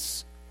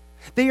repentance.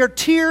 They are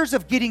tears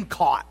of getting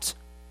caught.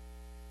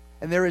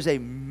 And there is a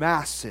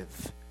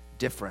massive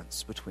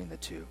difference between the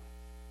two.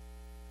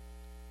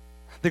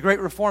 The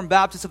great Reformed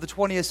Baptist of the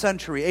 20th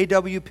century,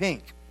 A.W.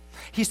 Pink,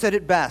 he said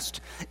it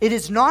best: it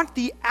is not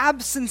the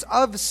absence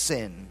of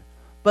sin,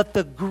 but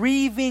the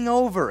grieving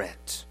over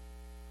it,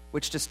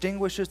 which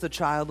distinguishes the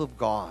child of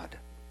God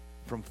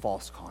from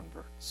false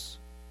converts.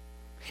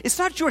 It's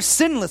not your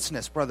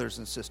sinlessness, brothers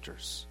and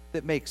sisters,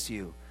 that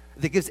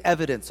gives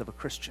evidence of a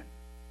Christian.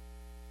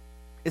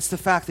 It's the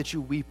fact that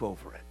you weep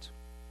over it,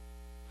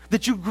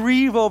 that you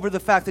grieve over the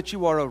fact that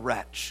you are a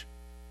wretch,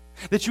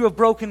 that you have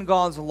broken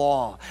God's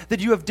law, that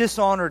you have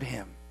dishonored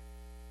Him.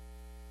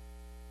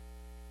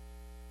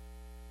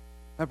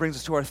 That brings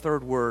us to our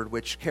third word,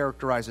 which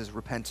characterizes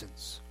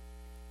repentance: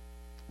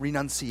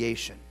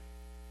 renunciation.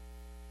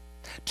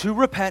 To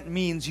repent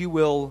means you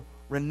will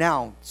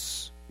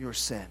renounce your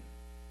sin.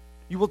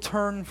 You will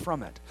turn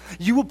from it.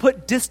 You will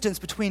put distance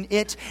between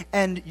it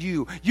and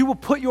you. You will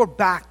put your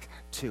back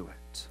to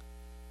it.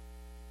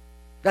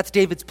 That's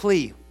David's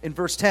plea in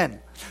verse 10.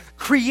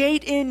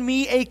 Create in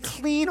me a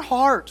clean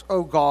heart,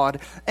 O God,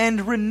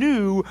 and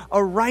renew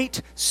a right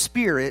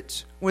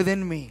spirit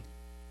within me.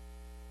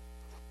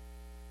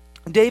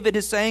 David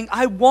is saying,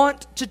 I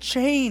want to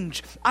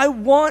change. I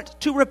want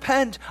to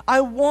repent.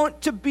 I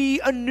want to be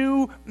a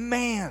new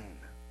man.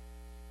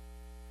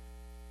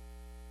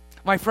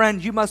 My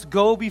friend, you must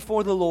go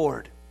before the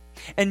Lord,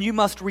 and you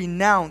must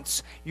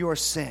renounce your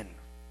sin.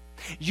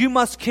 You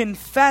must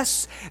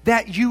confess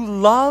that you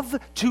love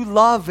to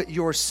love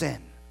your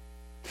sin.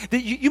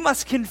 That you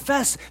must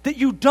confess that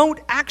you don't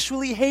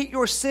actually hate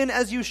your sin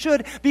as you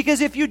should,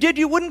 because if you did,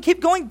 you wouldn't keep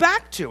going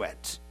back to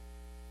it.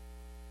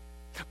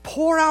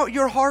 Pour out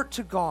your heart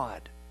to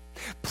God.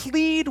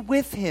 Plead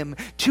with Him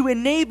to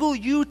enable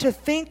you to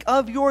think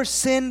of your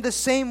sin the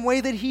same way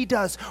that He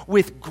does,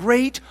 with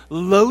great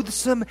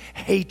loathsome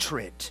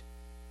hatred.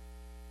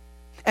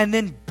 And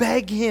then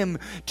beg Him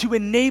to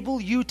enable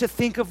you to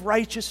think of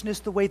righteousness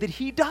the way that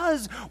He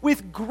does,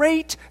 with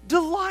great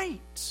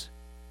delight.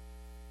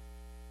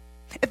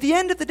 At the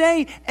end of the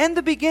day, and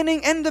the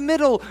beginning and the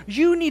middle,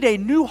 you need a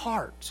new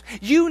heart.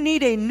 You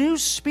need a new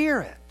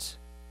spirit.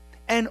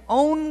 And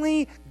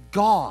only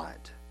God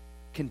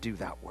can do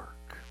that work.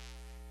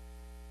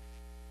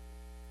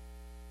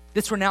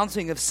 This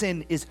renouncing of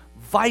sin is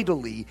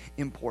vitally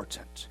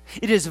important.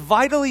 It is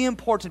vitally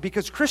important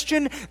because,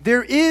 Christian,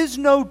 there is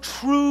no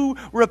true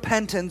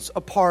repentance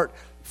apart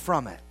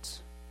from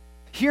it.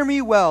 Hear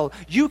me well.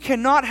 You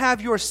cannot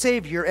have your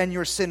Savior and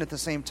your sin at the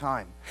same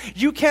time.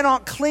 You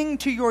cannot cling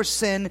to your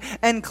sin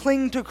and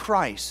cling to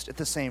Christ at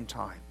the same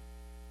time.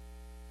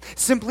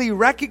 Simply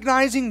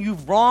recognizing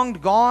you've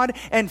wronged God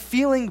and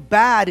feeling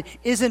bad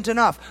isn't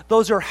enough.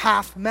 Those are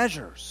half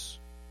measures.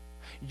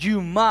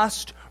 You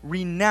must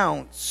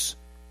renounce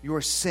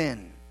your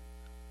sin.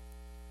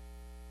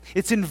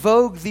 It's in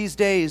vogue these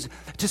days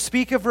to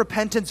speak of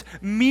repentance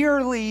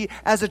merely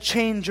as a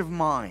change of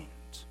mind,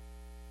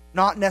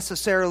 not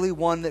necessarily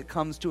one that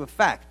comes to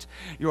affect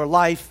your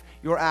life,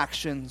 your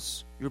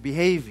actions, your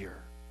behavior.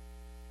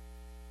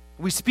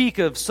 We speak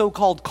of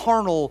so-called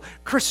carnal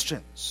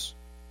Christians,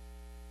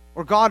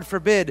 or God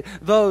forbid,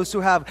 those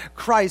who have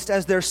Christ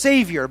as their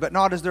Savior but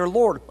not as their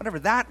Lord, whatever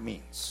that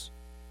means.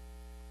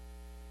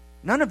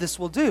 None of this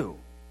will do.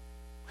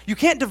 You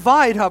can't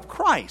divide up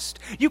Christ.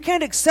 You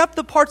can't accept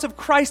the parts of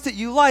Christ that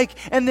you like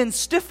and then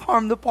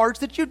stiff-arm the parts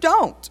that you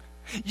don't.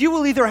 You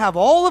will either have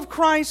all of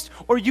Christ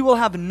or you will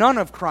have none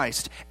of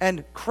Christ,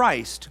 and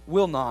Christ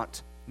will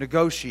not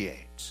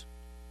negotiate.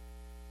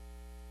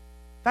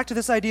 Back to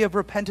this idea of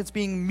repentance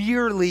being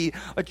merely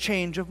a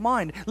change of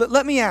mind.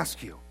 Let me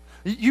ask you.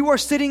 You are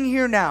sitting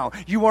here now.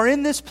 You are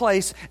in this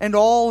place, and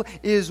all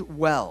is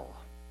well.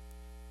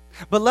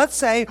 But let's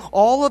say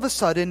all of a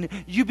sudden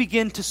you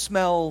begin to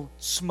smell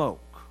smoke.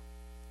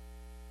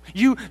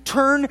 You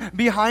turn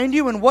behind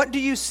you, and what do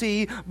you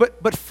see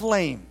but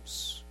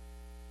flames?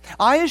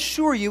 I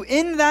assure you,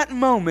 in that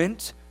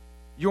moment,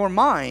 your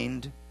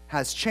mind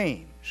has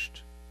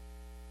changed.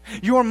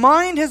 Your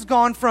mind has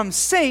gone from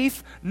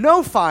safe,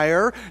 no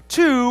fire,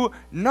 to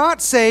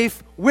not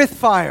safe, with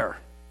fire.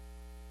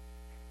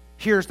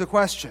 here's the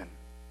question.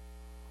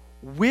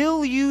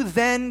 Will you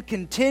then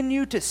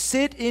continue to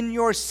sit in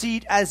your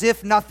seat as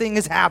if nothing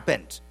has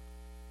happened?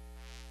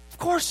 Of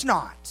course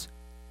not.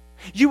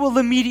 You will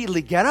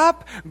immediately get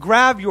up,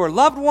 grab your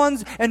loved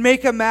ones, and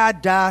make a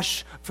mad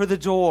dash for the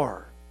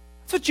door.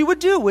 That's what you would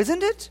do,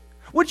 isn't it?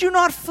 Would you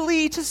not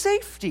flee to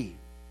safety?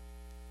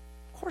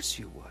 Of course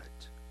you would.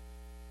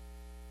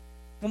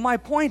 Well, my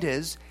point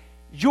is,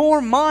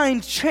 your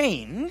mind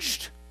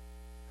changed,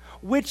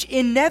 which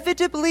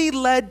inevitably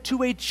led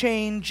to a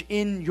change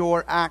in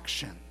your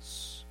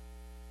actions.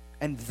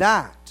 And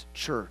that,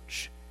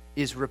 church,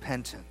 is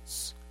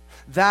repentance.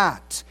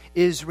 That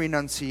is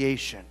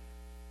renunciation.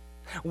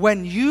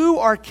 When you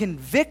are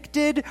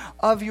convicted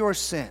of your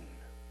sin,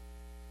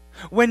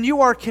 when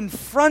you are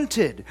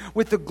confronted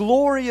with the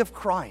glory of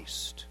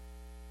Christ,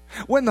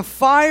 when the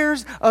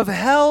fires of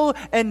hell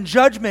and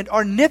judgment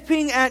are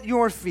nipping at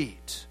your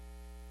feet,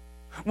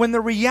 when the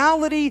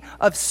reality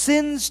of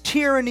sin's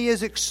tyranny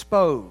is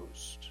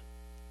exposed,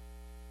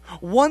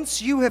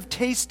 once you have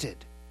tasted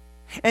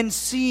and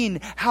seen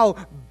how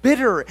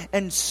bitter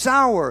and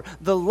sour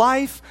the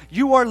life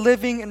you are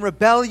living in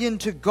rebellion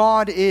to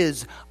God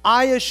is,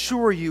 I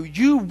assure you,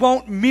 you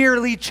won't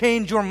merely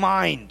change your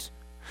mind.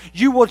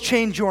 You will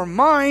change your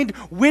mind,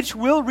 which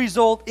will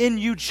result in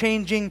you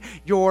changing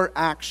your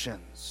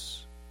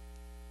actions.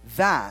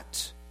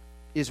 That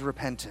is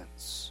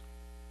repentance.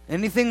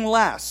 Anything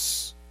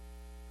less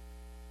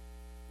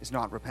is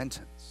not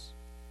repentance.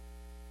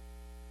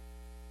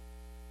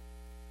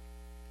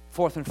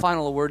 Fourth and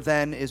final word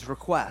then is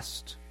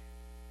request.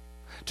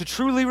 To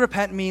truly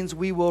repent means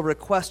we will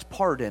request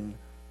pardon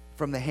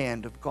from the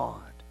hand of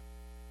God.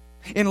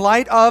 In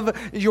light of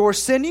your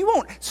sin, you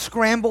won't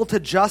scramble to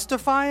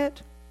justify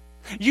it.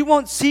 You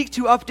won't seek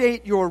to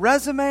update your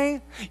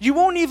resume. You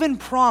won't even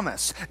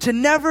promise to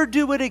never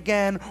do it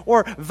again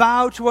or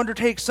vow to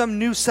undertake some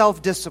new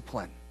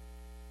self-discipline.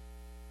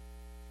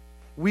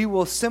 We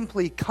will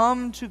simply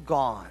come to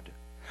God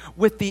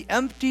with the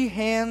empty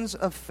hands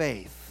of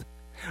faith,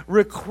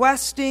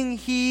 requesting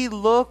He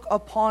look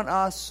upon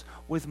us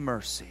with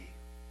mercy,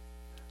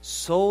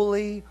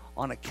 solely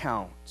on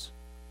account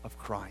of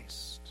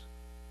Christ.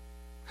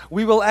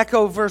 We will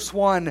echo verse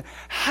 1,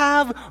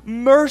 have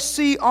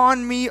mercy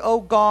on me, O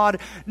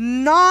God,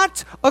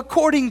 not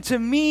according to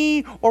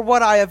me or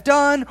what I have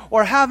done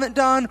or haven't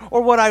done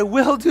or what I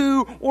will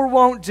do or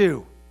won't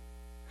do,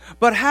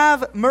 but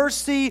have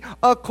mercy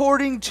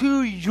according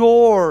to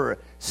your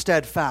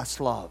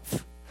steadfast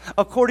love,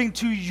 according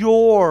to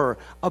your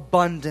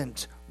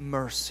abundant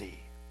mercy.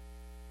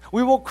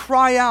 We will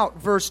cry out,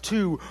 verse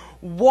 2,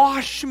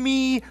 wash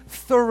me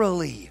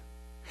thoroughly.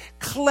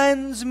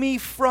 Cleanse me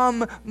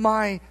from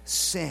my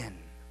sin.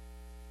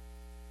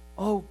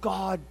 Oh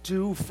God,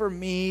 do for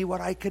me what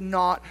I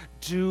cannot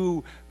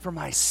do for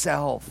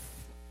myself.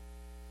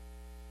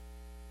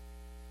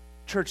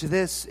 Church,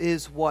 this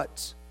is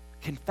what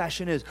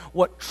confession is,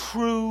 what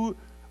true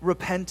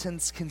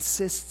repentance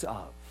consists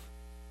of.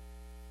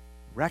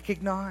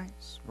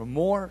 Recognize,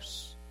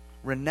 remorse,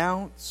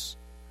 renounce,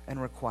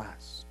 and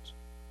request.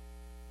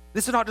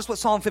 This is not just what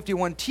Psalm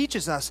 51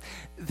 teaches us.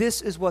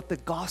 This is what the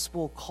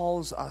gospel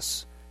calls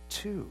us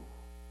to.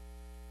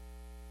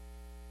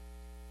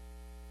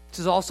 This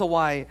is also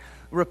why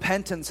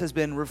repentance has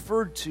been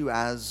referred to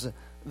as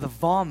the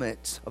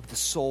vomit of the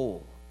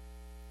soul.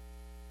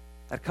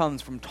 That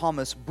comes from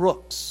Thomas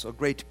Brooks, a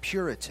great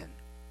Puritan.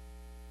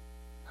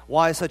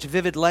 Why such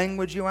vivid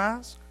language, you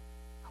ask?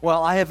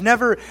 Well, I have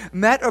never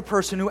met a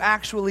person who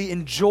actually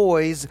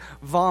enjoys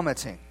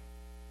vomiting.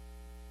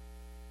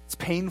 It's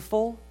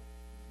painful.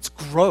 It's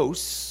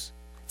gross,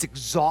 it's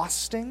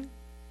exhausting,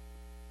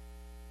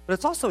 but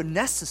it's also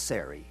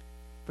necessary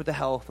for the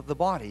health of the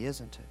body,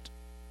 isn't it?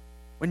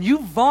 When you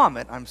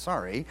vomit, I'm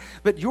sorry,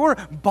 but your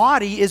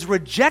body is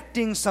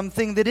rejecting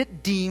something that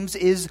it deems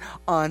is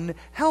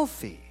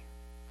unhealthy.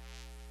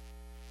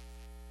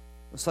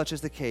 Such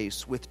is the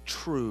case with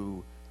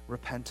true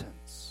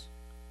repentance.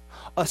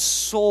 A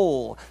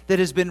soul that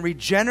has been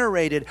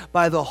regenerated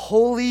by the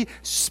Holy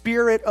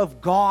Spirit of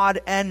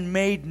God and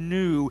made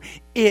new,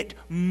 it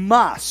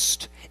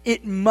must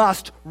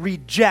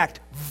reject,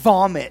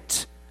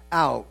 vomit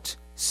out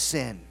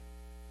sin.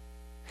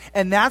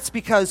 And that's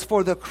because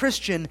for the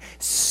Christian,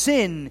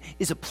 sin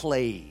is a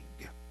plague.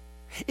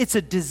 It's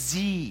a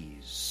disease.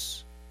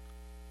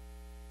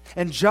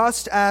 And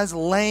just as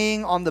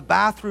laying on the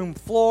bathroom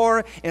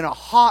floor in a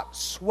hot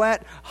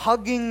sweat,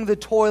 hugging the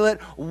toilet,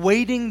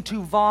 waiting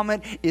to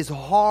vomit is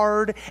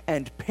hard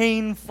and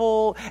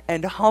painful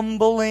and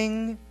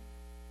humbling,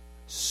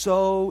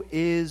 so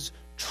is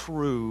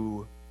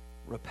true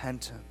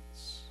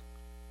repentance.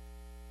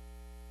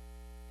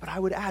 But I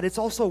would add, it's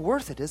also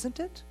worth it, isn't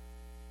it?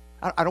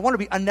 I don't want to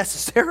be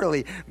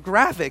unnecessarily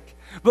graphic,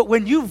 but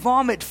when you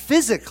vomit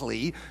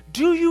physically,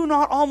 do you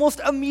not almost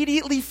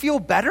immediately feel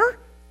better?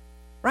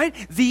 Right?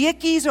 The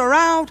ickies are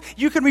out.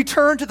 You can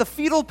return to the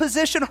fetal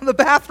position on the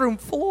bathroom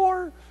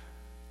floor.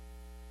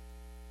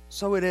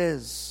 So it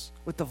is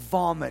with the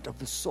vomit of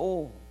the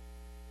soul.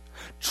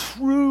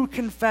 True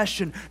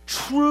confession,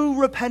 true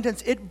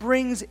repentance, it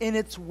brings in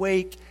its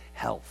wake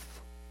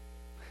health,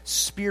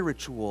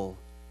 spiritual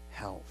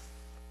health.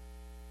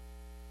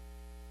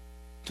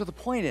 So the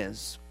point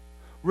is,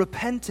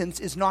 repentance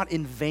is not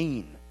in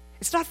vain.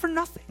 It's not for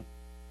nothing.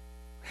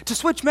 To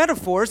switch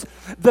metaphors,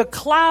 the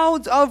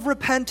clouds of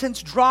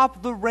repentance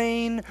drop the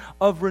rain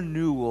of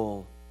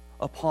renewal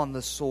upon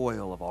the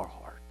soil of our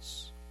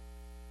hearts.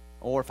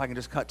 Or if I can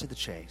just cut to the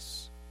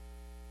chase,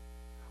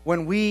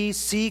 when we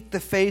seek the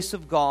face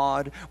of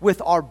God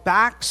with our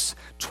backs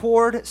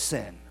toward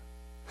sin,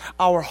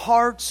 our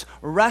hearts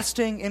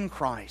resting in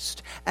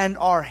Christ, and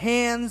our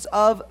hands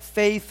of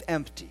faith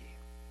empty,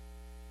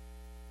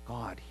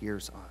 God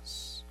hears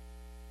us.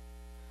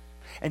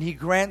 And He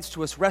grants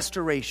to us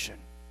restoration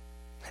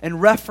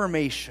and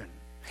reformation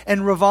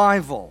and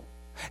revival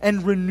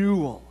and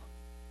renewal.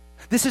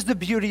 This is the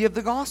beauty of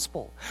the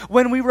gospel.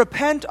 When we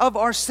repent of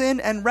our sin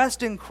and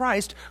rest in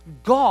Christ,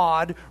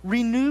 God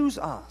renews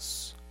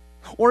us.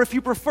 Or if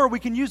you prefer, we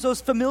can use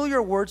those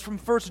familiar words from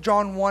 1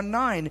 John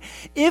 1:9.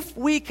 If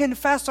we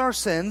confess our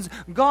sins,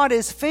 God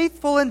is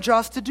faithful and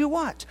just to do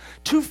what?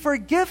 To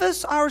forgive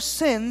us our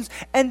sins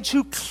and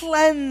to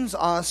cleanse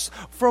us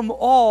from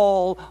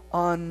all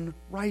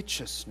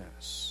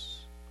unrighteousness.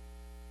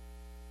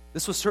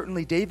 This was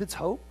certainly David's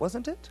hope,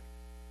 wasn't it?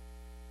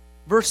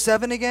 Verse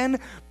 7 again,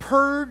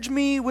 purge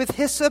me with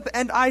hyssop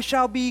and I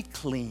shall be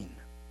clean.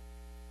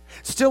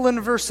 Still in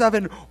verse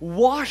 7,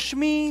 wash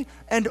me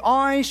and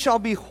I shall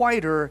be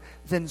whiter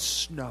than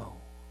snow.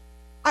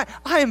 I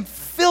am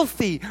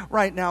filthy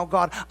right now,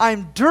 God.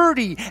 I'm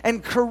dirty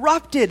and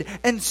corrupted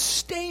and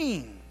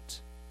stained.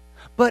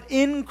 But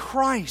in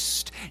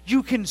Christ,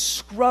 you can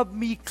scrub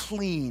me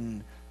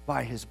clean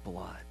by His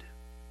blood.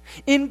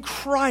 In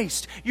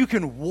Christ, you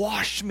can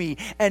wash me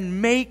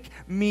and make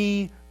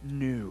me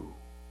new.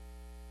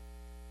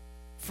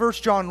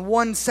 1 John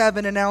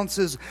 1:7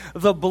 announces,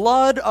 the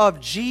blood of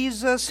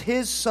Jesus,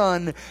 His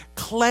Son,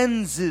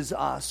 cleanses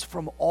us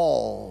from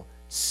all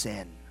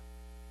sin.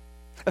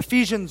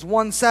 Ephesians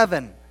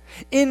 1:7,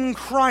 in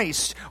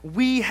Christ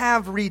we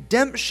have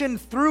redemption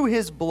through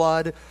His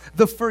blood,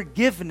 the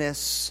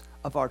forgiveness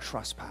of our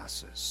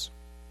trespasses.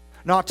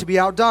 Not to be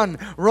outdone,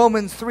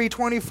 Romans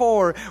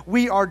 3:24,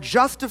 we are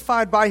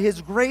justified by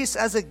His grace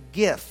as a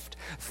gift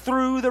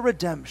through the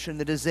redemption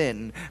that is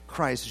in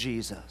Christ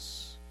Jesus.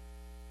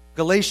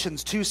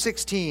 Galatians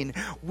 2:16,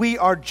 we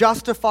are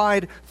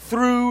justified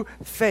through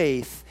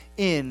faith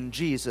in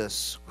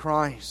Jesus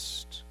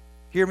Christ.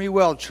 Hear me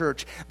well,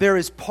 church. There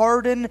is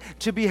pardon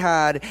to be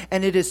had,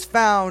 and it is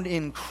found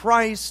in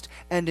Christ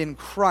and in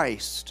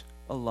Christ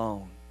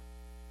alone.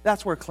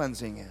 That's where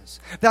cleansing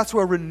is. That's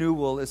where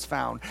renewal is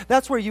found.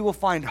 That's where you will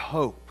find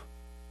hope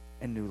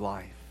and new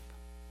life.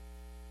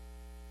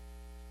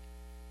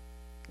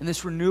 And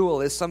this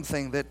renewal is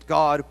something that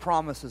God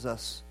promises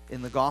us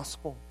in the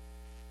gospel.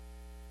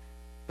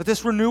 But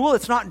this renewal,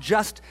 it's not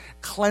just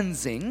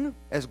cleansing,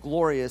 as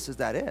glorious as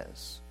that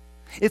is.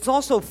 It's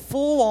also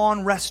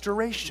full-on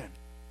restoration.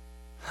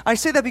 I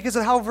say that because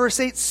of how verse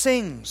 8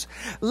 sings.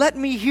 Let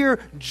me hear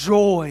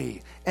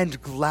joy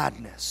and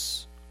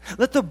gladness.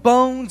 Let the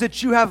bones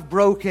that you have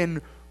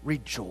broken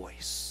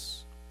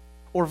rejoice.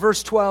 Or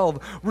verse 12,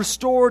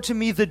 restore to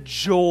me the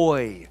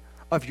joy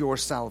of your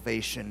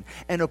salvation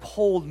and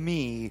uphold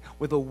me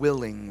with a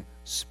willing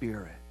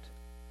spirit.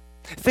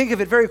 Think of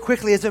it very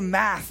quickly as a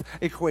math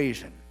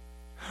equation.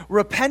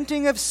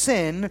 Repenting of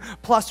sin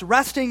plus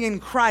resting in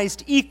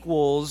Christ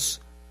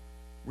equals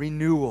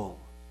renewal.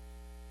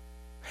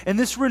 And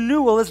this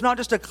renewal is not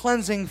just a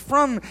cleansing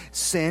from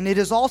sin, it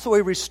is also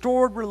a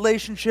restored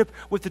relationship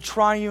with the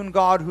triune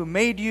God who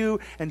made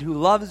you and who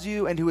loves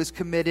you and who is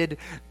committed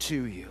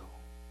to you.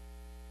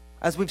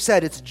 As we've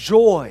said, it's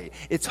joy,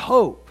 it's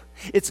hope,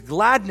 it's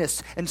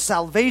gladness and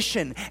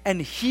salvation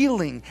and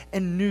healing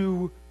and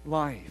new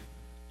life.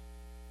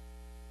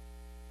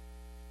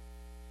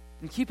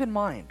 And keep in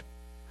mind,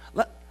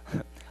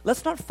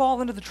 let's not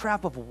fall into the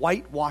trap of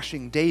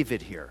whitewashing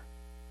David here.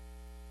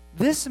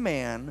 This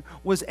man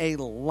was a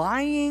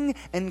lying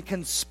and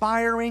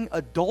conspiring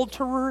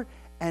adulterer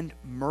and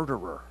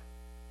murderer.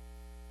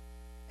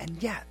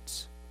 And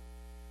yet,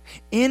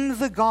 in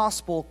the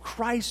gospel,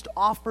 Christ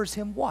offers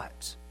him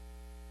what?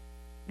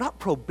 Not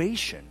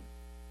probation,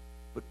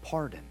 but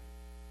pardon.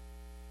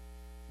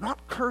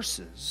 Not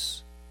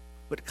curses,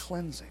 but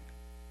cleansing.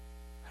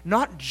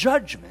 Not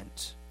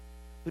judgment,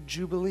 but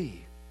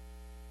jubilee.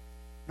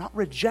 Not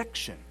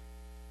rejection,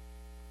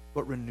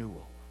 but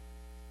renewal.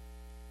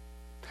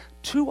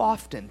 Too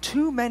often,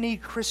 too many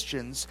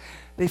Christians,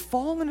 they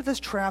fall into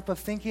this trap of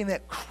thinking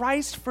that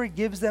Christ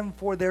forgives them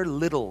for their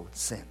little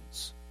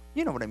sins.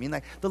 You know what I mean,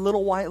 like the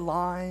little white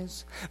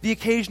lies, the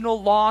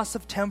occasional loss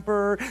of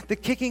temper, the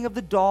kicking of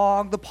the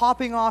dog, the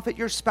popping off at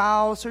your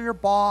spouse or your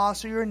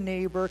boss or your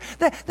neighbor.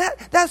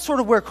 That's sort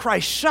of where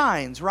Christ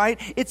shines,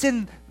 right? It's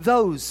in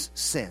those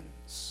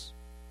sins.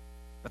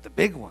 But the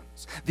big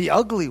ones, the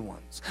ugly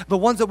ones, the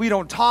ones that we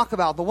don't talk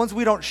about, the ones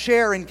we don't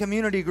share in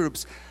community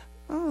groups,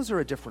 those are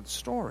a different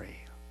story.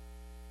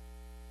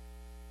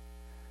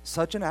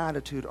 such an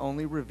attitude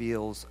only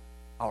reveals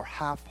our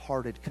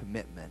half-hearted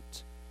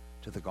commitment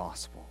to the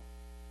gospel.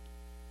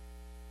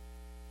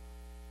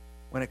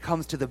 When it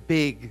comes to the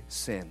big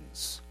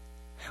sins,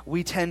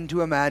 we tend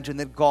to imagine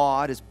that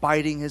God is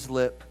biting his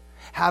lip,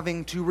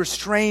 having to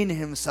restrain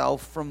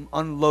himself from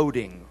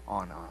unloading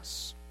on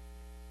us.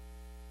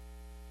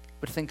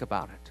 But think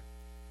about it.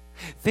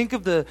 Think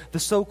of the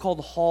so-called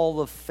hall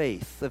of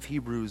faith of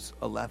Hebrews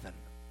 11.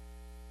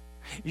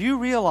 You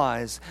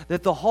realize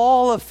that the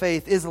hall of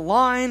faith is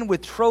lined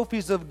with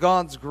trophies of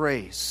God's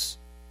grace.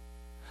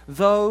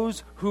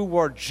 Those who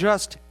were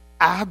just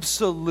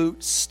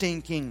absolute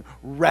stinking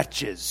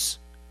wretches,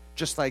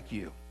 just like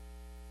you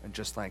and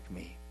just like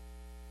me.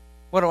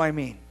 What do I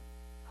mean?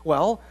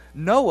 Well,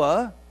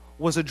 Noah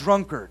was a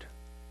drunkard.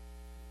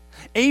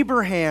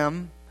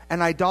 Abraham,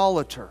 an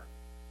idolater.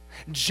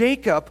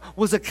 Jacob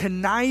was a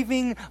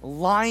conniving,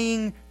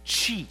 lying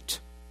cheat.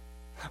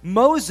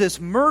 Moses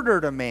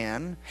murdered a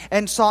man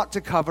and sought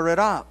to cover it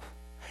up.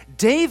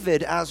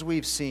 David, as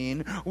we've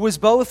seen, was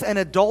both an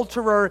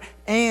adulterer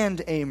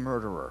and a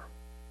murderer.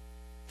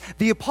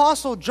 The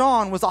Apostle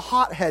John was a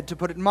hothead, to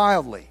put it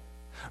mildly,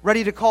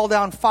 ready to call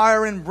down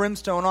fire and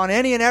brimstone on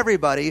any and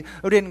everybody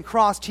who didn't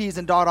cross T's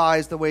and dot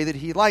I's the way that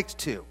he liked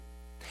to.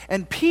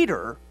 And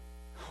Peter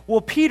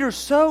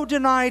so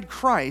denied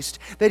Christ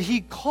that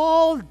he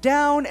called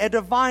down a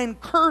divine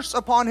curse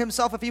upon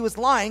himself if he was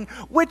lying,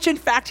 which in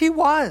fact he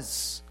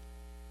was.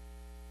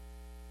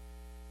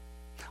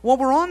 While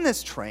we're on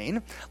this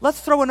train, let's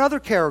throw another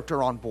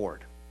character on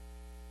board.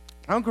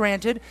 Now,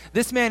 granted,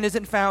 this man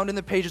isn't found in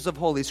the pages of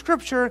Holy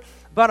Scripture,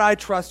 but I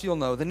trust you'll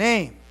know the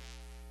name.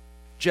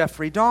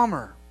 Jeffrey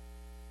Dahmer.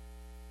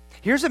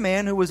 Here's a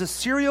man who was a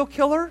serial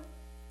killer,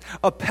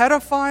 a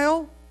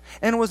pedophile,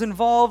 and was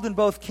involved in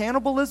both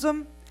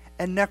cannibalism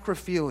and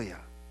necrophilia.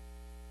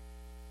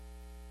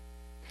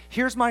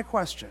 Here's my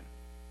question.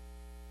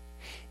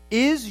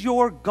 Is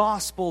your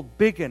gospel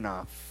big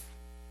enough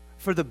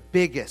for the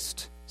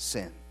biggest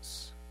sins?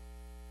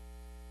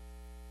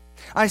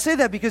 I say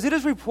that because it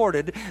is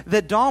reported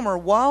that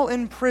Dahmer, while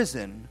in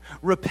prison,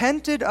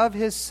 repented of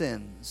his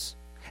sins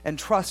and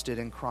trusted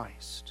in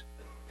Christ.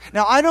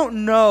 Now, I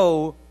don't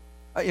know,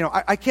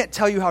 I can't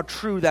tell you how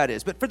true that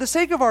is, but for the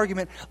sake of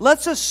argument,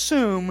 let's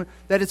assume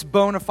that it's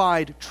bona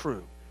fide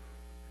true.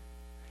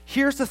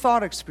 Here's the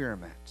thought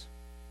experiment.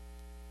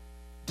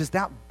 Does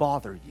that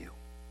bother you?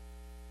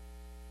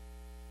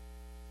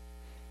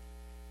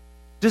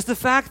 Does the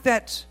fact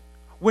that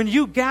when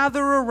you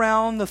gather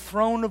around the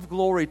throne of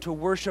glory to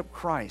worship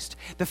Christ,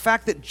 the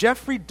fact that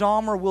Jeffrey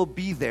Dahmer will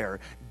be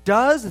there,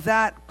 does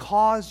that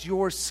cause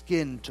your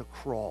skin to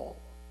crawl?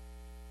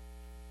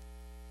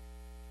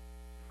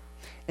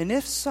 And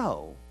if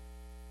so,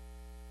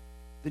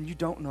 then you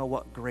don't know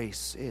what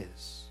grace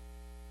is.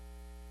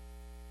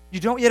 You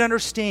don't yet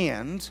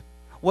understand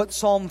what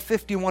Psalm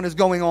 51 is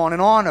going on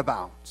and on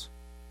about.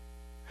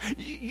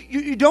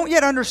 You don't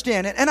yet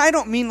understand it, and I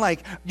don't mean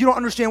like you don't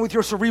understand with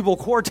your cerebral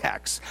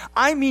cortex.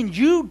 I mean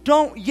you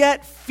don't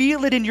yet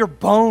feel it in your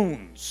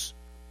bones.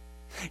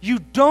 You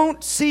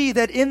don't see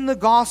that in the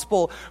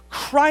gospel,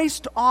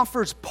 Christ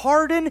offers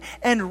pardon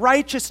and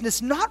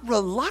righteousness not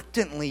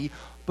reluctantly,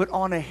 but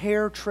on a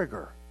hair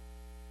trigger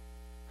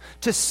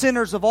to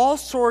sinners of all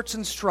sorts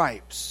and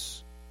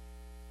stripes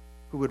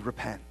who would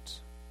repent.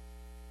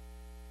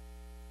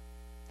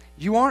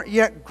 You aren't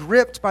yet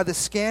gripped by the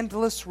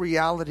scandalous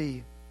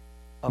reality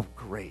of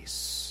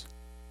grace.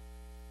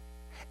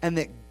 And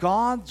that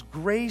God's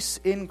grace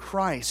in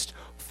Christ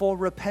for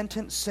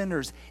repentant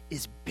sinners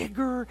is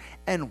bigger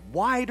and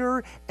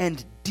wider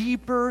and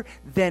deeper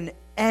than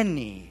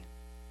any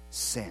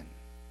sin.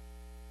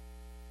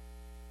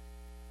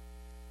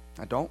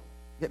 Now, don't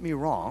get me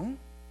wrong.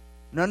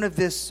 None of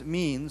this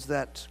means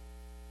that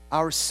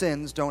our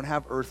sins don't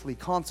have earthly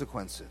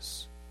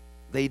consequences.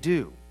 They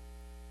do.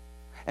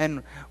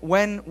 And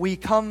when we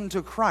come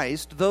to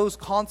Christ, those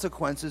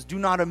consequences do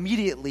not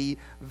immediately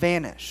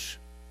vanish.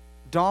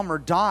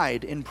 Dahmer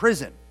died in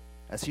prison,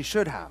 as he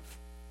should have.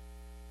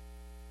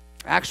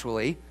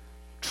 Actually,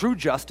 true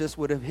justice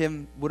would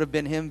have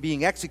been him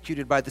being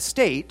executed by the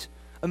state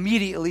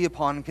immediately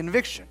upon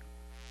conviction.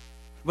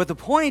 But the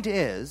point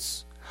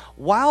is,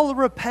 while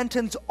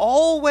repentance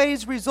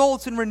always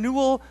results in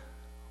renewal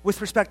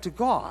with respect to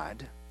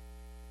God,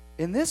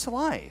 in this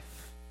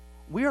life,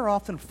 we are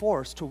often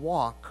forced to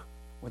walk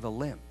with a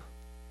limp.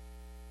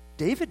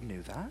 David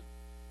knew that.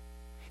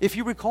 If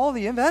you recall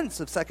the events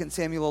of 2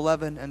 Samuel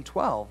 11 and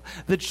 12,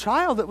 the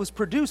child that was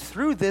produced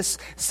through this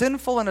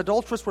sinful and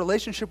adulterous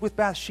relationship with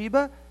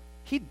Bathsheba,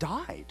 he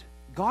died.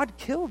 God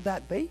killed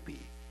that baby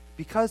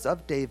because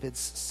of David's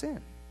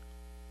sin.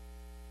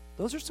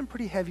 Those are some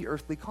pretty heavy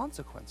earthly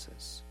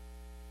consequences.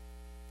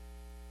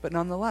 But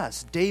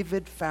nonetheless,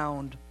 David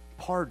found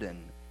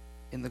pardon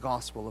in the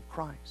gospel of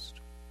Christ.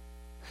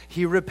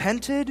 He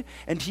repented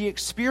and he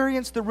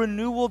experienced the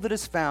renewal that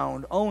is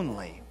found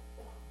only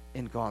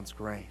in God's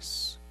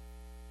grace.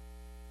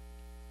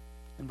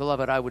 And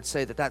beloved, I would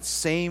say that that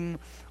same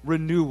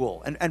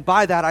renewal, and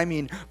by that I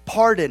mean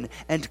pardon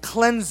and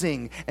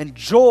cleansing and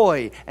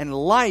joy and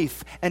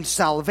life and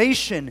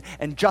salvation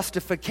and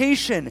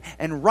justification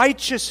and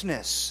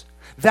righteousness,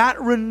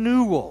 that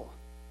renewal,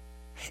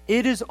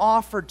 it is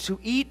offered to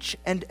each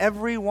and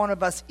every one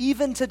of us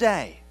even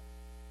today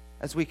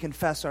as we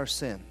confess our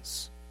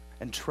sins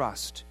and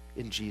trust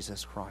in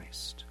Jesus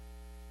Christ.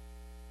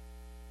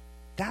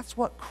 That's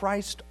what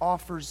Christ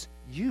offers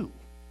you.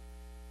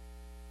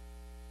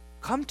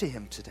 Come to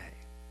him today.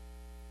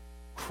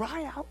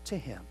 Cry out to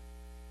him.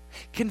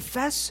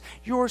 Confess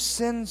your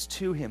sins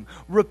to him.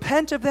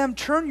 Repent of them,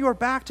 turn your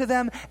back to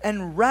them,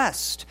 and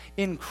rest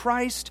in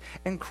Christ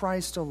and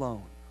Christ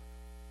alone.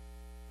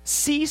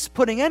 Cease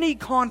putting any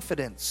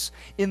confidence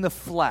in the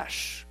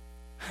flesh.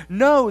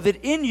 Know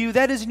that in you,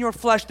 that is in your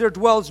flesh, there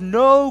dwells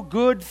no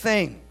good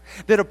thing.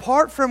 That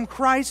apart from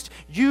Christ,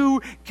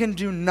 you can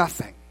do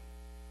nothing.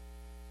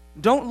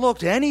 Don't look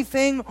to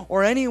anything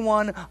or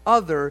anyone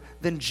other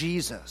than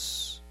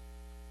Jesus.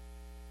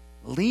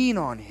 Lean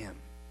on him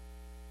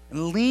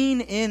and lean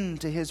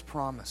into his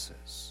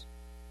promises.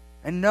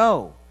 And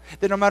know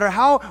that no matter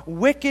how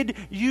wicked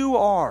you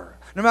are,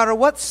 no matter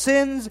what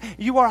sins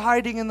you are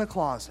hiding in the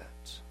closet,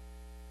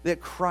 that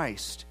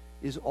Christ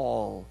is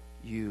all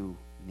you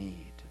need.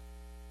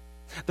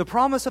 The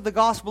promise of the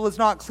gospel is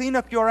not clean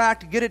up your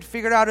act, get it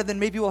figured out, and then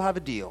maybe we'll have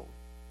a deal.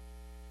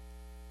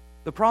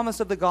 The promise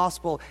of the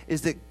gospel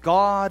is that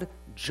God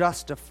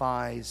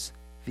justifies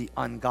the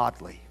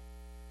ungodly.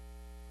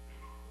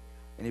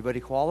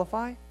 Anybody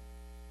qualify?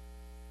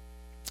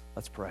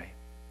 Let's pray.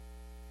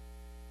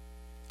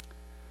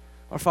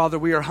 Our Father,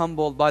 we are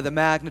humbled by the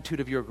magnitude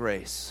of your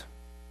grace.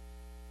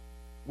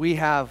 We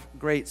have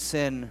great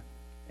sin,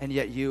 and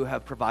yet you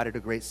have provided a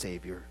great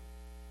Savior.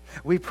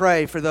 We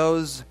pray for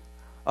those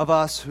of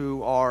us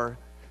who are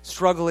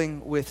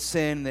struggling with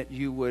sin, that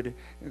you would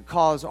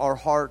cause our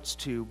hearts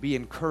to be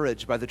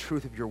encouraged by the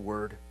truth of your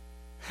word.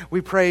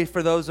 We pray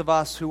for those of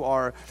us who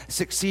are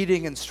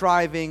succeeding and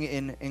striving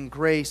in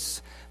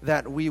grace,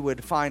 that we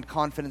would find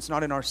confidence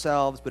not in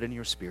ourselves but in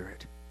your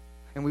Spirit.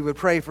 And we would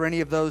pray for any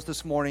of those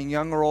this morning,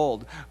 young or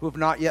old, who have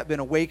not yet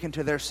been awakened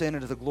to their sin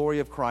and to the glory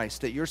of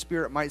Christ, that your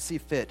Spirit might see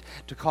fit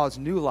to cause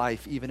new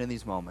life even in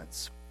these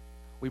moments.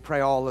 We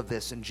pray all of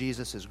this in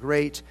Jesus'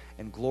 great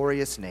and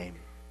glorious name.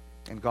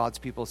 And God's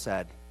people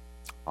said,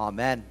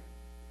 Amen.